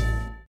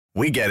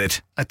 We get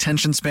it.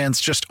 Attention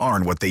spans just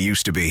aren't what they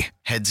used to be.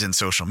 Heads in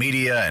social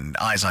media and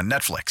eyes on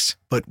Netflix.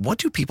 But what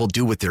do people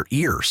do with their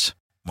ears?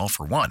 Well,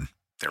 for one,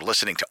 they're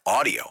listening to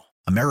audio.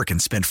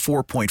 Americans spend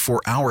 4.4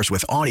 hours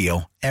with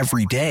audio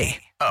every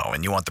day. Oh,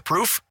 and you want the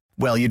proof?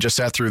 Well, you just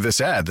sat through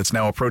this ad that's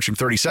now approaching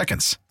 30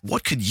 seconds.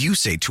 What could you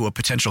say to a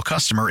potential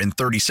customer in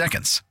 30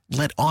 seconds?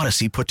 Let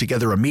Odyssey put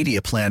together a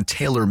media plan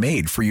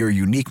tailor-made for your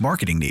unique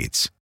marketing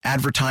needs.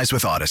 Advertise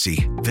with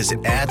Odyssey.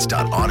 Visit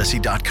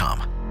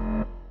ads.odyssey.com.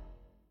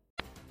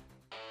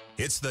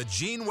 It's the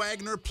Gene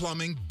Wagner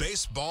Plumbing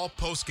Baseball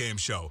Postgame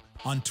Show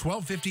on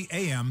 1250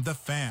 AM The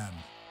Fan.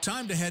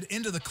 Time to head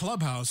into the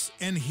clubhouse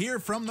and hear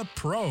from the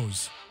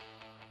pros.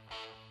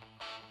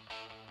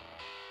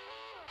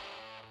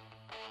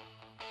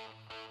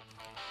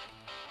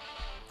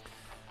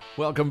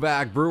 Welcome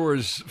back.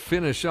 Brewers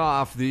finish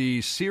off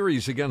the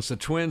series against the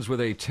Twins with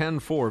a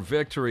 10-4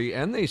 victory,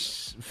 and they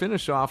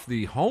finish off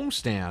the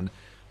homestand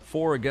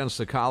 4 against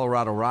the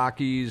Colorado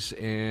Rockies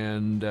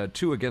and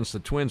 2 against the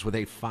Twins with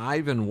a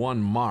 5-1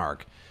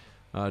 mark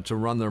to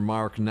run their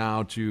mark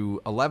now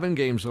to 11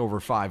 games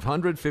over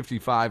 500,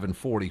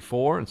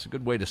 55-44. It's a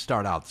good way to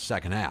start out the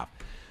second half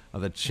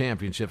of the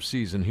championship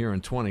season here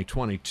in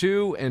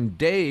 2022. And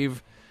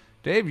Dave,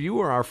 you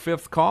were our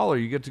 5th caller.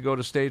 You get to go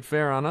to State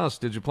Fair on us.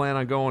 Did you plan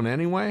on going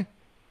anyway?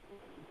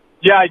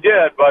 Yeah, I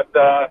did, but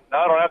now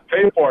I don't have to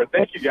pay for it.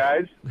 Thank you,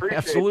 guys. Appreciate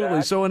Absolutely.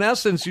 that. So in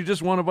essence, you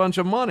just won a bunch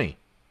of money.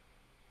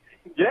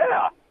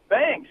 Yeah,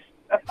 thanks.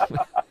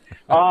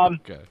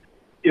 Okay.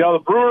 You know,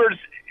 the Brewers,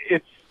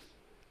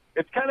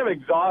 it's kind of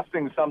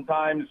exhausting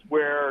sometimes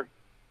where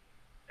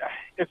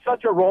it's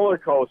such a roller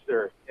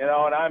coaster, you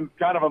know, and I'm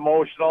kind of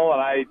emotional,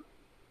 and I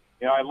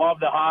love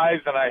the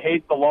highs and I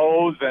hate the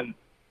lows, and,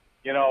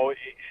 you know,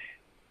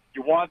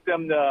 you want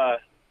them to,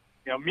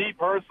 you know, me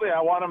personally,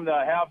 I want them to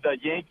have the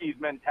Yankees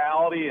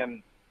mentality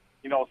and,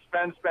 you know,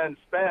 spend.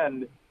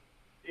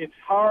 It's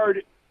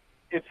hard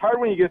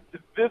when you get to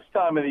this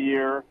time of the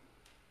year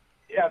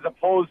as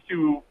opposed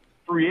to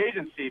free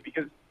agency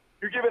because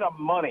you're giving them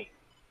money.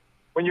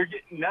 When you're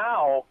getting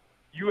now,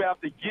 you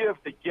have to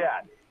give to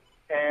get,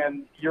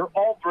 and you're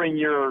altering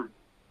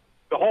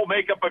the whole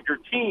makeup of your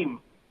team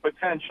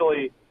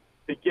potentially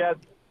to get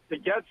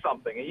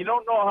something, and you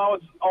don't know how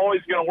it's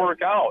always going to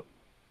work out.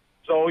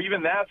 So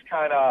even that's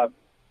kind of,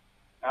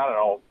 I don't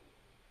know,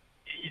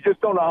 you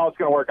just don't know how it's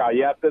going to work out.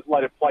 You have to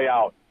let it play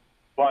out.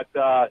 But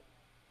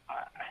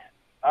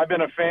I've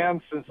been a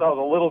fan since I was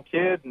a little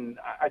kid, and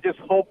I just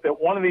hope that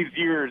one of these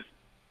years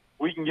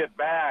we can get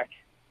back.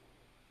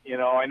 You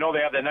know, I know they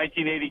have the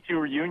 1982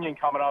 reunion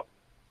coming up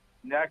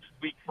next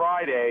week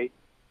Friday,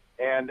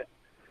 and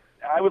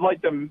I would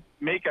like to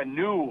make a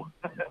new,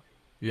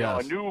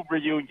 yes. a new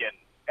reunion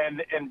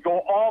and go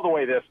all the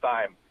way this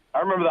time. I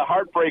remember the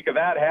heartbreak of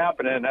that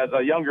happening as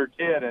a younger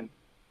kid, and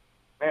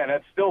man,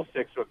 that still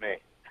sticks with me.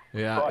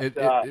 Yeah,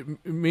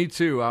 But, me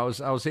too. I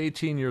was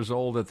 18 years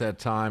old at that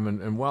time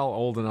and well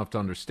old enough to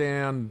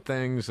understand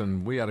things,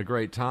 and we had a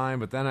great time.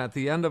 But then at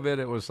the end of it,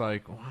 it was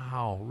like,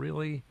 wow,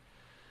 really?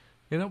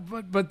 You know,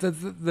 but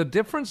the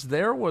difference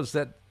there was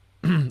that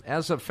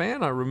as a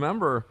fan, I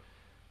remember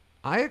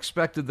I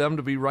expected them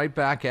to be right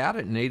back at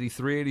it in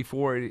 83,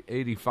 84,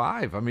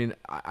 85. I mean,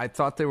 I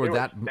thought they were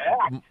that.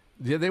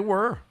 Yeah, they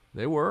were.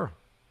 They were.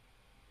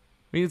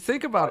 I mean,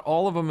 think about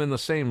all of them in the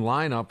same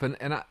lineup,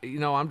 and I, you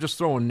know, I'm just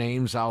throwing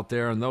names out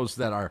there, and those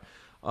that are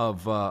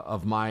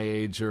of my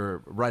age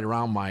or right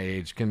around my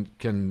age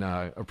can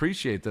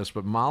appreciate this.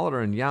 But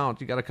Molitor and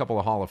Yount, you got a couple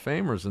of Hall of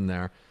Famers in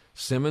there.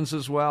 Simmons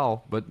as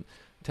well, but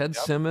Ted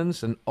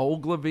Simmons and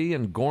Ogilvy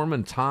and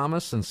Gorman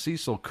Thomas and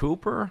Cecil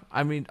Cooper.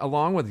 I mean,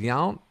 along with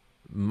Yount,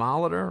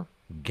 Molitor,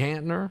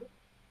 Gantner.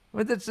 I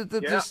mean, that's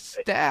just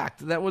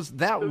stacked. That was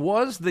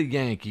the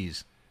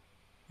Yankees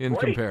in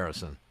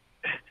comparison.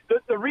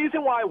 The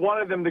reason why I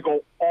wanted them to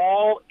go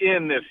all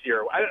in this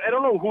year, I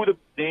don't know who the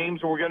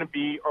names were going to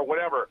be or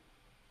whatever.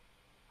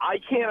 I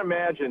can't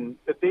imagine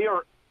that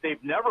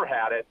they've never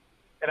had it,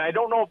 and I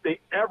don't know if they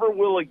ever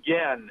will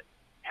again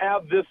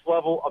have this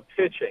level of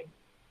pitching.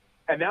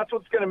 And that's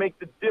what's going to make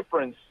the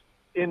difference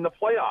in the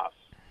playoffs.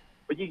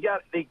 But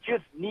they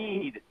just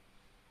need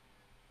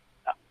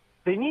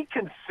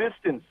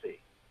consistency.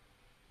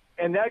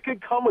 And that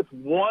could come with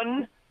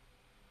one,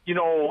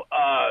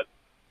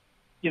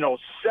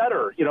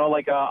 setter,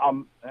 like a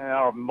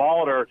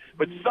Mauldin,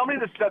 but somebody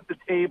to set the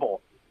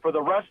table for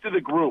the rest of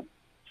the group.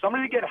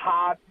 Somebody to get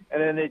hot,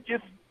 and then it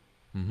just,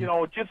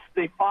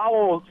 they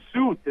follow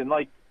suit. And,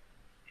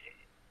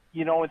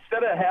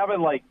 instead of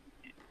having,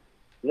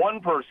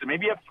 one person,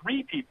 maybe you have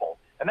three people.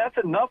 And that's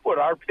enough with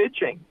our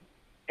pitching.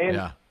 And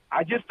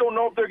I just don't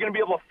know if they're going to be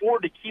able to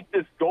afford to keep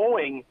this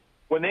going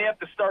when they have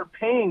to start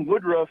paying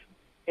Woodruff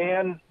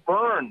and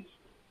Burns.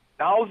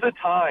 Now's the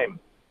time.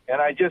 And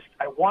I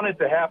want it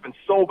to happen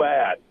so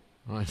bad.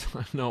 I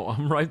know.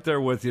 I'm right there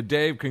with you.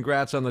 Dave,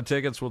 congrats on the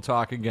tickets. We'll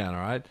talk again,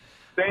 all right?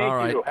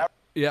 Thank you.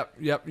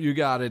 Yep, you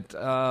got it.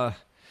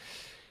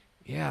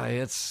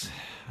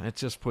 It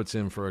just puts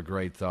in for a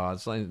great thought.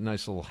 It's like a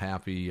nice little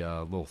happy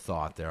little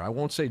thought there. I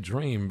won't say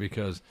dream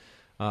because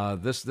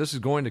this is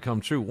going to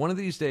come true. One of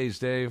these days,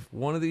 Dave,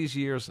 one of these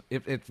years,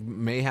 it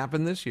may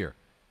happen this year.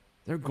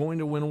 They're going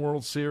to win a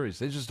World Series.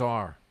 They just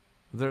are.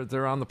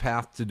 They're on the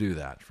path to do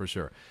that for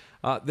sure.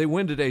 They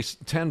win today's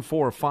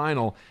 10-4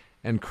 final,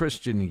 and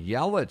Christian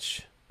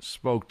Yelich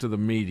spoke to the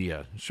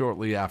media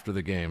shortly after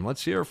the game.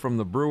 Let's hear from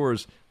the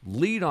Brewers'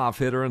 leadoff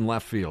hitter and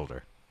left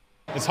fielder.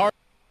 It's hard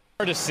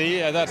to see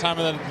at that time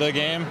of the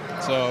game,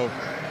 so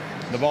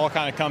the ball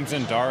kind of comes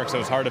in dark, so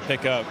it's hard to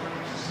pick up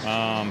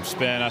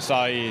spin. I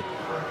saw he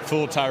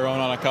fooled Tyrone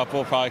on a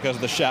couple, probably because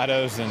of the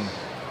shadows, and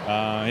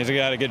he's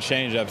got a good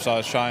changeup, so I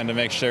was trying to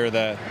make sure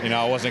that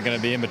I wasn't going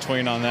to be in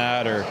between on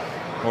that or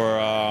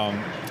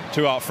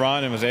two out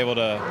front, and was able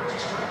to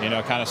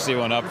kind of see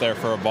one up there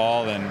for a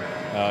ball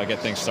and get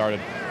things started.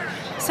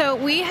 So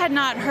we had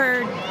not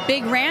heard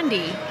Big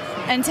Randy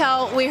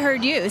until we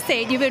heard you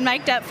say you've been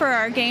mic'd up for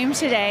our game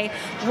today.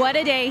 What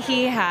a day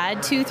he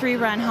had, 2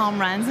 3-run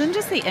home runs, and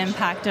just the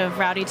impact of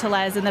Rowdy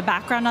Tellez in the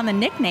background on the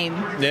nickname.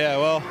 Yeah,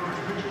 well,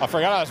 I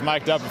forgot I was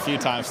mic'd up a few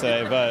times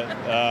today, but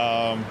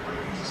I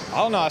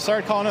don't know. I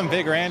started calling him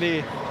Big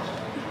Randy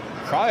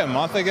probably a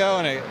month ago,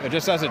 and it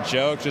just as a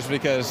joke, just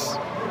because,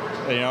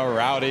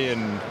 Rowdy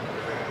and,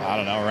 I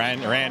don't know,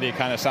 Randy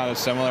kind of sounded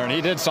similar. And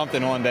he did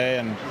something one day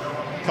and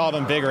called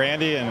him Big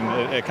Randy,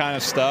 and it kind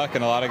of stuck.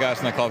 And a lot of guys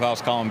in the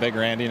clubhouse call him Big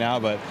Randy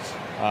now. But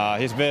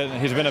he's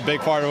been a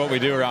big part of what we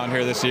do around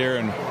here this year.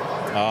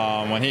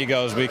 And when he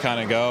goes, we kind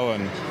of go.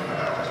 And,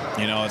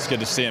 it's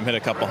good to see him hit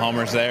a couple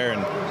homers there.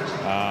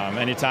 And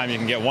anytime you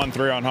can get 1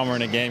 3-run homer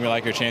in a game, you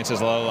like your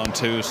chances, let alone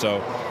 2. So,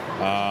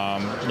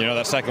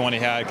 that second one he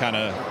had kind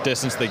of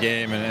distanced the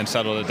game and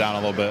settled it down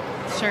a little bit.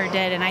 Sure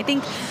did. And I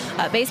think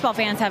baseball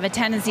fans have a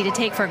tendency to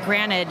take for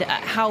granted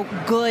how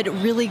good,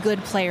 really good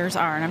players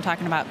are. And I'm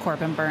talking about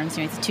Corbin Burns.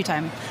 He's a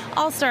 2-time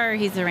All-Star.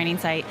 He's the reigning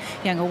Cy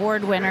Young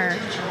Award winner.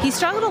 He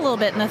struggled a little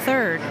bit in the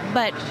third,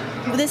 but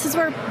this is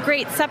where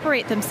greats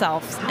separate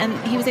themselves. And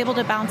he was able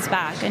to bounce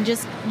back. And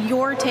just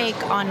your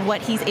take on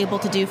what he's able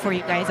to do for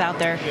you guys out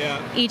there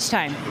each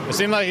time. It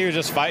seemed like he was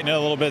just fighting it a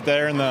little bit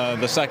there in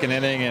the second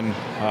inning. And,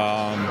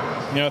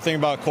 the thing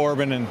about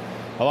Corbin and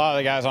a lot of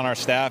the guys on our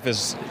staff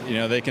is,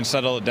 they can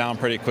settle it down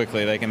pretty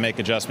quickly. They can make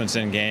adjustments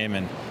in game.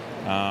 And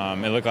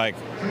it looked like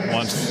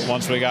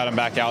once we got him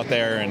back out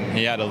there and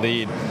he had a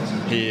lead,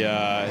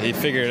 he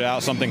figured it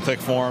out. Something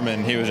clicked for him,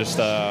 and he was just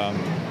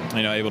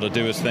able to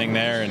do his thing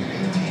there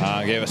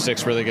and gave us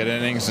 6 really good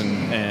innings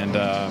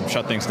and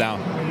shut things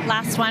down.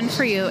 Last one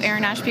for you.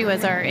 Aaron Ashby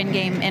was our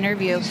in-game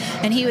interview,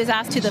 and he was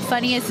asked who the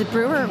funniest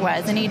Brewer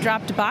was, and he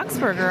dropped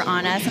Boxberger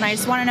on us. And I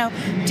just want to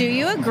know, do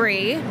you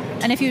agree?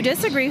 And if you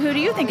disagree, who do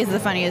you think is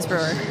the funniest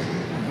Brewer?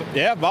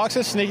 Yeah, Box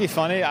is sneaky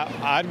funny.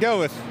 I would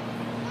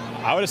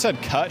have said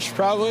Kutch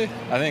probably.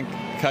 I think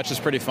Kutch is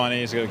pretty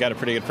funny. He's got a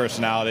pretty good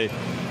personality.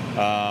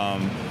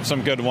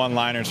 Some good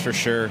one-liners for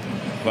sure.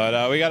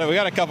 But we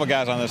got a couple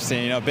guys on this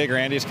team. Big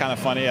Randy's kind of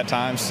funny at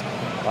times.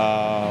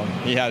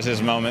 He has his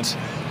moments.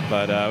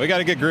 But we got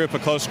a good group, a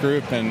close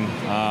group,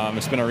 and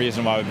it's been a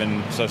reason why we've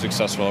been so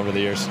successful over the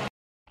years.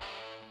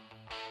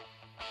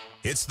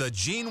 It's the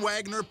Gene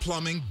Wagner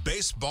Plumbing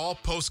Baseball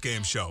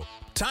Postgame Show.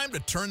 Time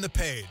to turn the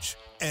page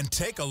and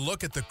take a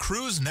look at the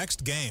Crew's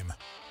next game.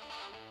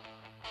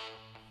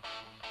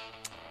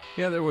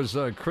 Yeah, there was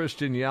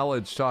Christian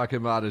Yelich talking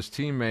about his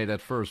teammate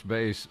at first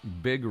base,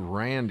 Big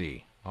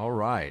Randy. All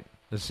right.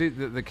 See,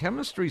 the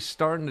chemistry's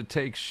starting to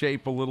take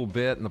shape a little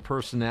bit, and the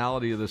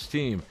personality of this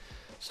team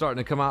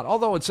starting to come out.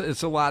 Although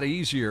it's a lot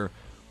easier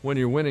when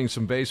you're winning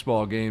some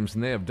baseball games,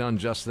 and they have done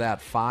just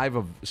that. 5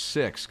 of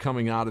 6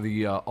 coming out of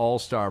the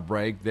All-Star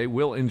break. They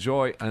will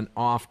enjoy an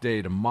off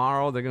day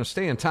tomorrow. They're going to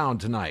stay in town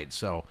tonight,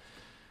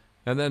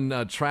 and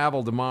then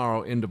travel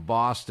tomorrow into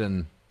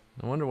Boston.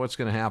 I wonder what's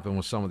going to happen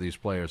with some of these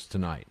players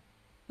tonight.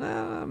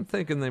 I'm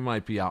thinking they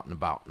might be out and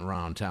about and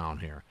around town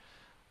here.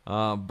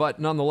 But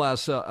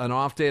nonetheless, an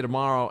off day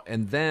tomorrow,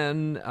 and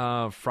then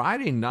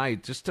Friday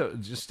night, just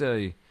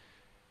a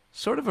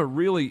Sort of a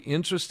really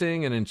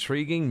interesting and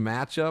intriguing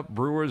matchup.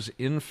 Brewers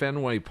in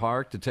Fenway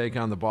Park to take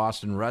on the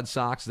Boston Red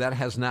Sox. That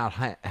has not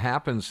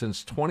happened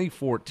since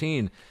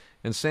 2014.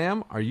 And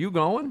Sam, are you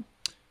going?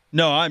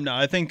 No, I'm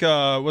not. I think,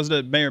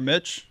 wasn't it Mayor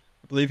Mitch?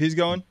 I believe he's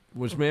going.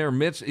 Was Mayor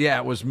Mitch? Yeah,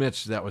 it was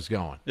Mitch that was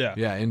going.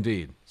 Yeah,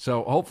 indeed.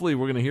 So hopefully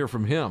we're going to hear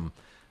from him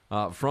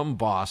from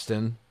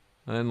Boston,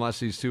 unless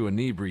he's too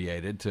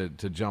inebriated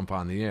to jump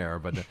on the air.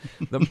 But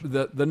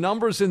the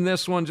numbers in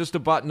this one, just to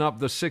button up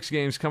the 6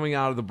 games coming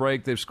out of the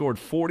break, they've scored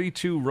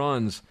 42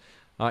 runs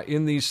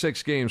in these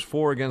 6 games,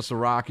 4 against the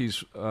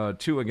Rockies,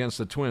 2 against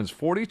the Twins.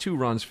 42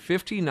 runs,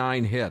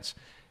 59 hits,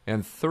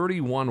 and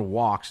 31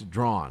 walks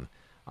drawn.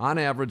 On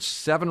average,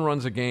 7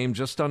 runs a game,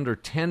 just under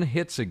 10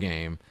 hits a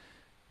game,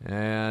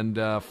 and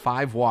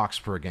 5 walks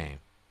per game.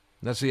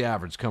 That's the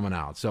average coming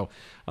out. So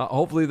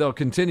hopefully they'll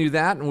continue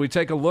that. And we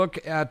take a look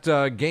at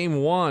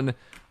Game 1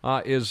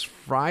 is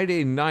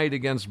Friday night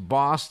against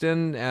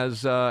Boston.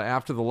 As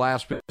after the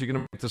last pitch, you're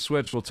going to make the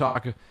switch. We'll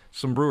talk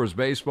some Brewers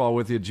baseball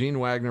with you. Gene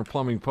Wagner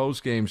Plumbing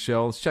Post-Game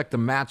Show. Let's check the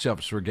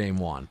matchups for Game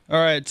 1. All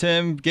right,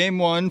 Tim. Game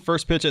 1,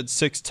 first pitch at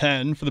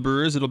 6:10 for the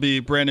Brewers. It'll be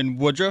Brandon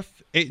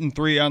Woodruff,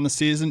 8-3 on the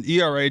season.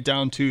 ERA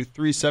down to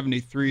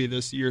 3.73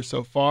 this year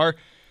so far.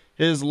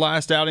 His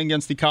last outing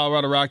against the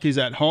Colorado Rockies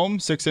at home,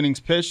 6 innings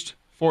pitched,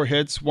 4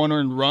 hits, 1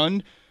 earned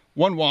run,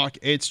 1 walk,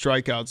 8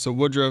 strikeouts. So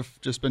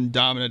Woodruff just been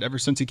dominant ever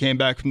since he came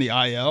back from the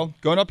IL.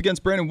 Going up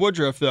against Brandon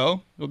Woodruff,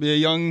 though, it'll be a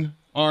young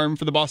arm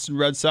for the Boston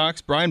Red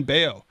Sox, Brian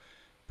Bayo.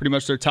 Pretty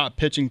much their top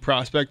pitching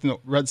prospect in the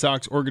Red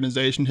Sox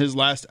organization. His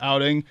last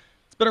outing,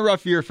 it's been a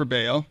rough year for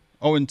Bayo.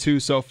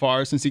 0-2 so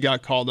far since he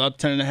got called up,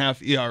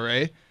 10.5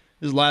 ERA.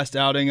 His last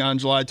outing on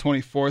July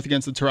 24th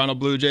against the Toronto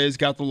Blue Jays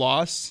got the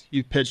loss.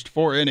 He pitched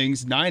 4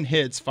 innings, 9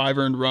 hits, 5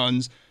 earned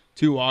runs,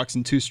 2 walks,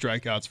 and 2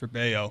 strikeouts for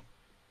Bayo.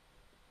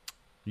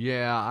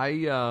 Yeah,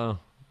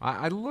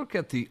 I look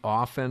at the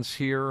offense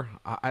here.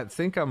 I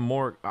think I'm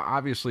more,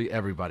 obviously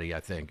everybody, I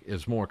think,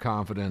 is more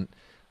confident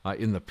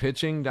in the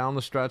pitching down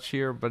the stretch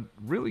here, but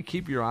really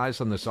keep your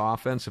eyes on this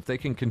offense. If they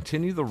can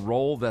continue the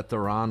role that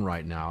they're on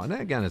right now, and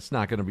again, it's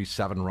not going to be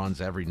 7 runs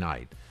every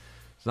night.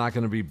 It's not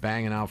going to be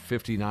banging out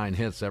 59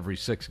 hits every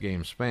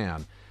 6-game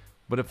span.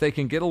 But if they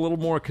can get a little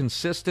more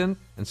consistent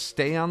and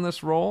stay on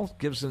this roll,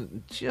 gives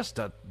them just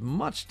a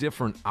much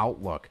different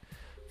outlook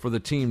for the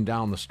team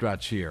down the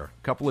stretch here.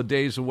 A couple of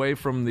days away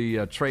from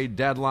the trade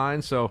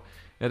deadline, so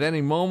at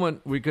any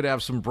moment we could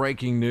have some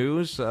breaking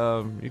news.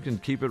 You can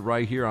keep it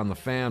right here on The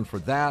Fan for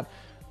that.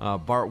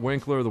 Bart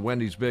Winkler, the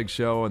Wendy's Big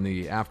Show, and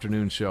the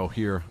afternoon show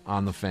here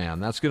on The Fan.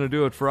 That's going to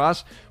do it for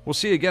us. We'll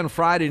see you again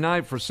Friday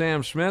night. For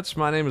Sam Schmitz,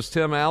 my name is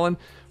Tim Allen.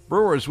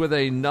 Brewers with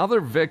another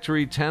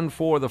victory,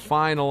 10-4 the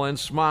final, and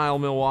smile,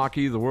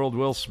 Milwaukee. The world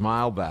will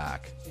smile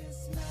back.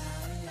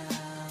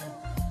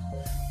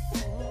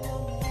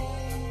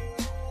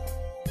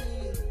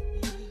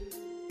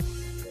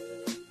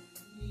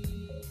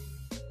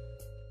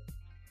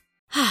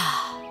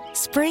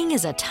 Spring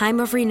is a time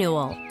of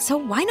renewal, so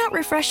why not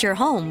refresh your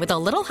home with a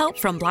little help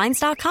from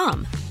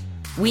Blinds.com?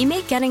 We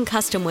make getting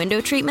custom window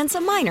treatments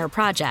a minor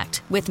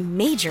project with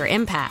major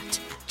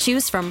impact.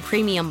 Choose from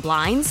premium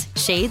blinds,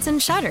 shades,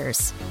 and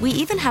shutters. We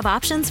even have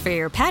options for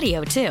your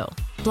patio, too.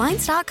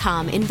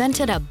 Blinds.com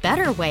invented a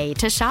better way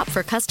to shop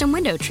for custom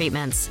window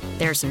treatments.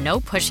 There's no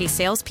pushy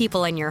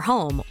salespeople in your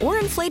home or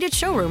inflated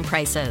showroom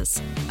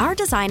prices. Our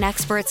design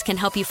experts can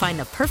help you find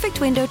the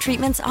perfect window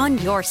treatments on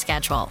your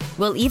schedule.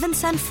 We'll even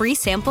send free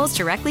samples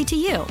directly to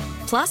you.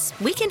 Plus,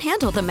 we can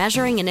handle the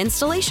measuring and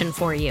installation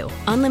for you.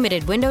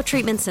 Unlimited window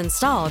treatments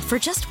installed for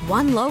just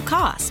one low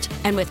cost.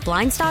 And with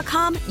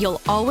Blinds.com,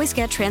 you'll always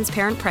get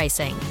transparent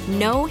pricing.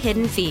 No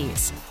hidden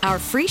fees. Our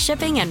free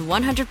shipping and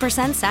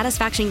 100%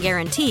 satisfaction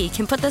guarantee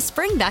can put the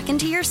spring back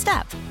into your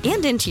step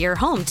and into your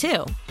home,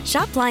 too.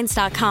 Shop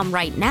Blinds.com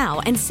right now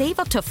and save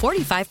up to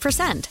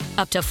 45%.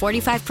 Up to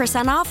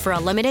 45% off for a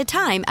limited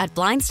time at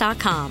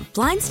Blinds.com.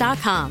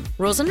 Blinds.com.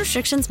 Rules and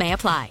restrictions may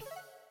apply.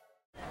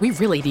 We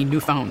really need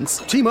new phones.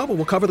 T-Mobile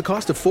will cover the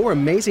cost of 4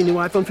 amazing new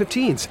iPhone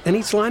 15s, and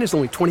each line is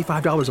only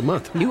 $25 a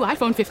month. New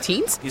iPhone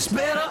 15s? It's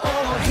better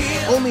over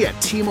here. Only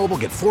at T-Mobile,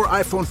 get 4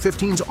 iPhone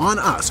 15s on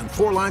us and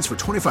 4 lines for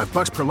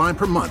 $25 per line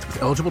per month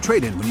with eligible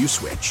trade-in when you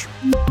switch.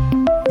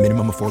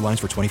 Minimum of 4 lines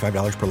for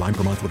 $25 per line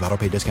per month with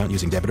autopay discount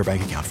using debit or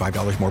bank account.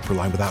 $5 more per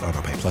line without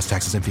autopay, plus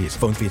taxes and fees.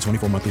 Phone fee at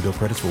 24 monthly bill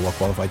credits for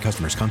well-qualified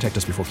customers. Contact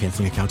us before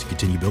canceling account to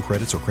continue bill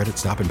credits or credit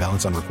stop and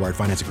balance on required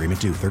finance agreement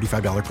due.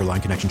 $35 per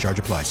line connection charge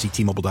applies. See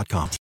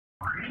T-Mobile.com.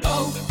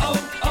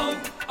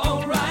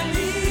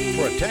 O'Reilly.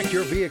 Protect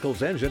your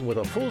vehicle's engine with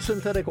a full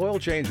synthetic oil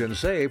change and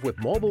save with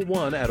Mobil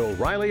 1 at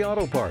O'Reilly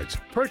Auto Parts.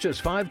 Purchase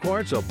 5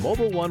 quarts of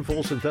Mobil 1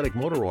 full synthetic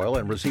motor oil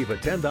and receive a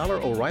 $10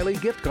 O'Reilly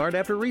gift card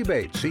after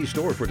rebate. See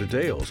store for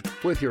details.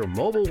 With your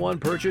Mobil 1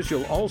 purchase,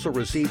 you'll also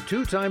receive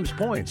 2 times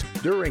points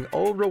during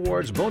O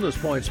Rewards Bonus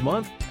Points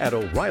Month at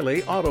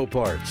O'Reilly Auto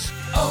Parts.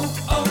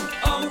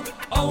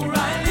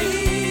 O'Reilly.